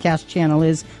favorite podcast channel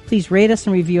is. Please rate us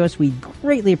and review us. We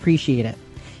greatly appreciate it.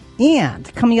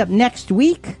 And coming up next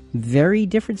week, very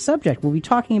different subject. We'll be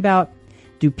talking about,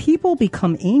 do people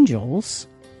become angels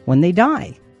when they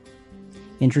die?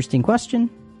 Interesting question.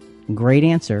 Great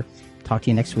answer. Talk to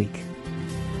you next week.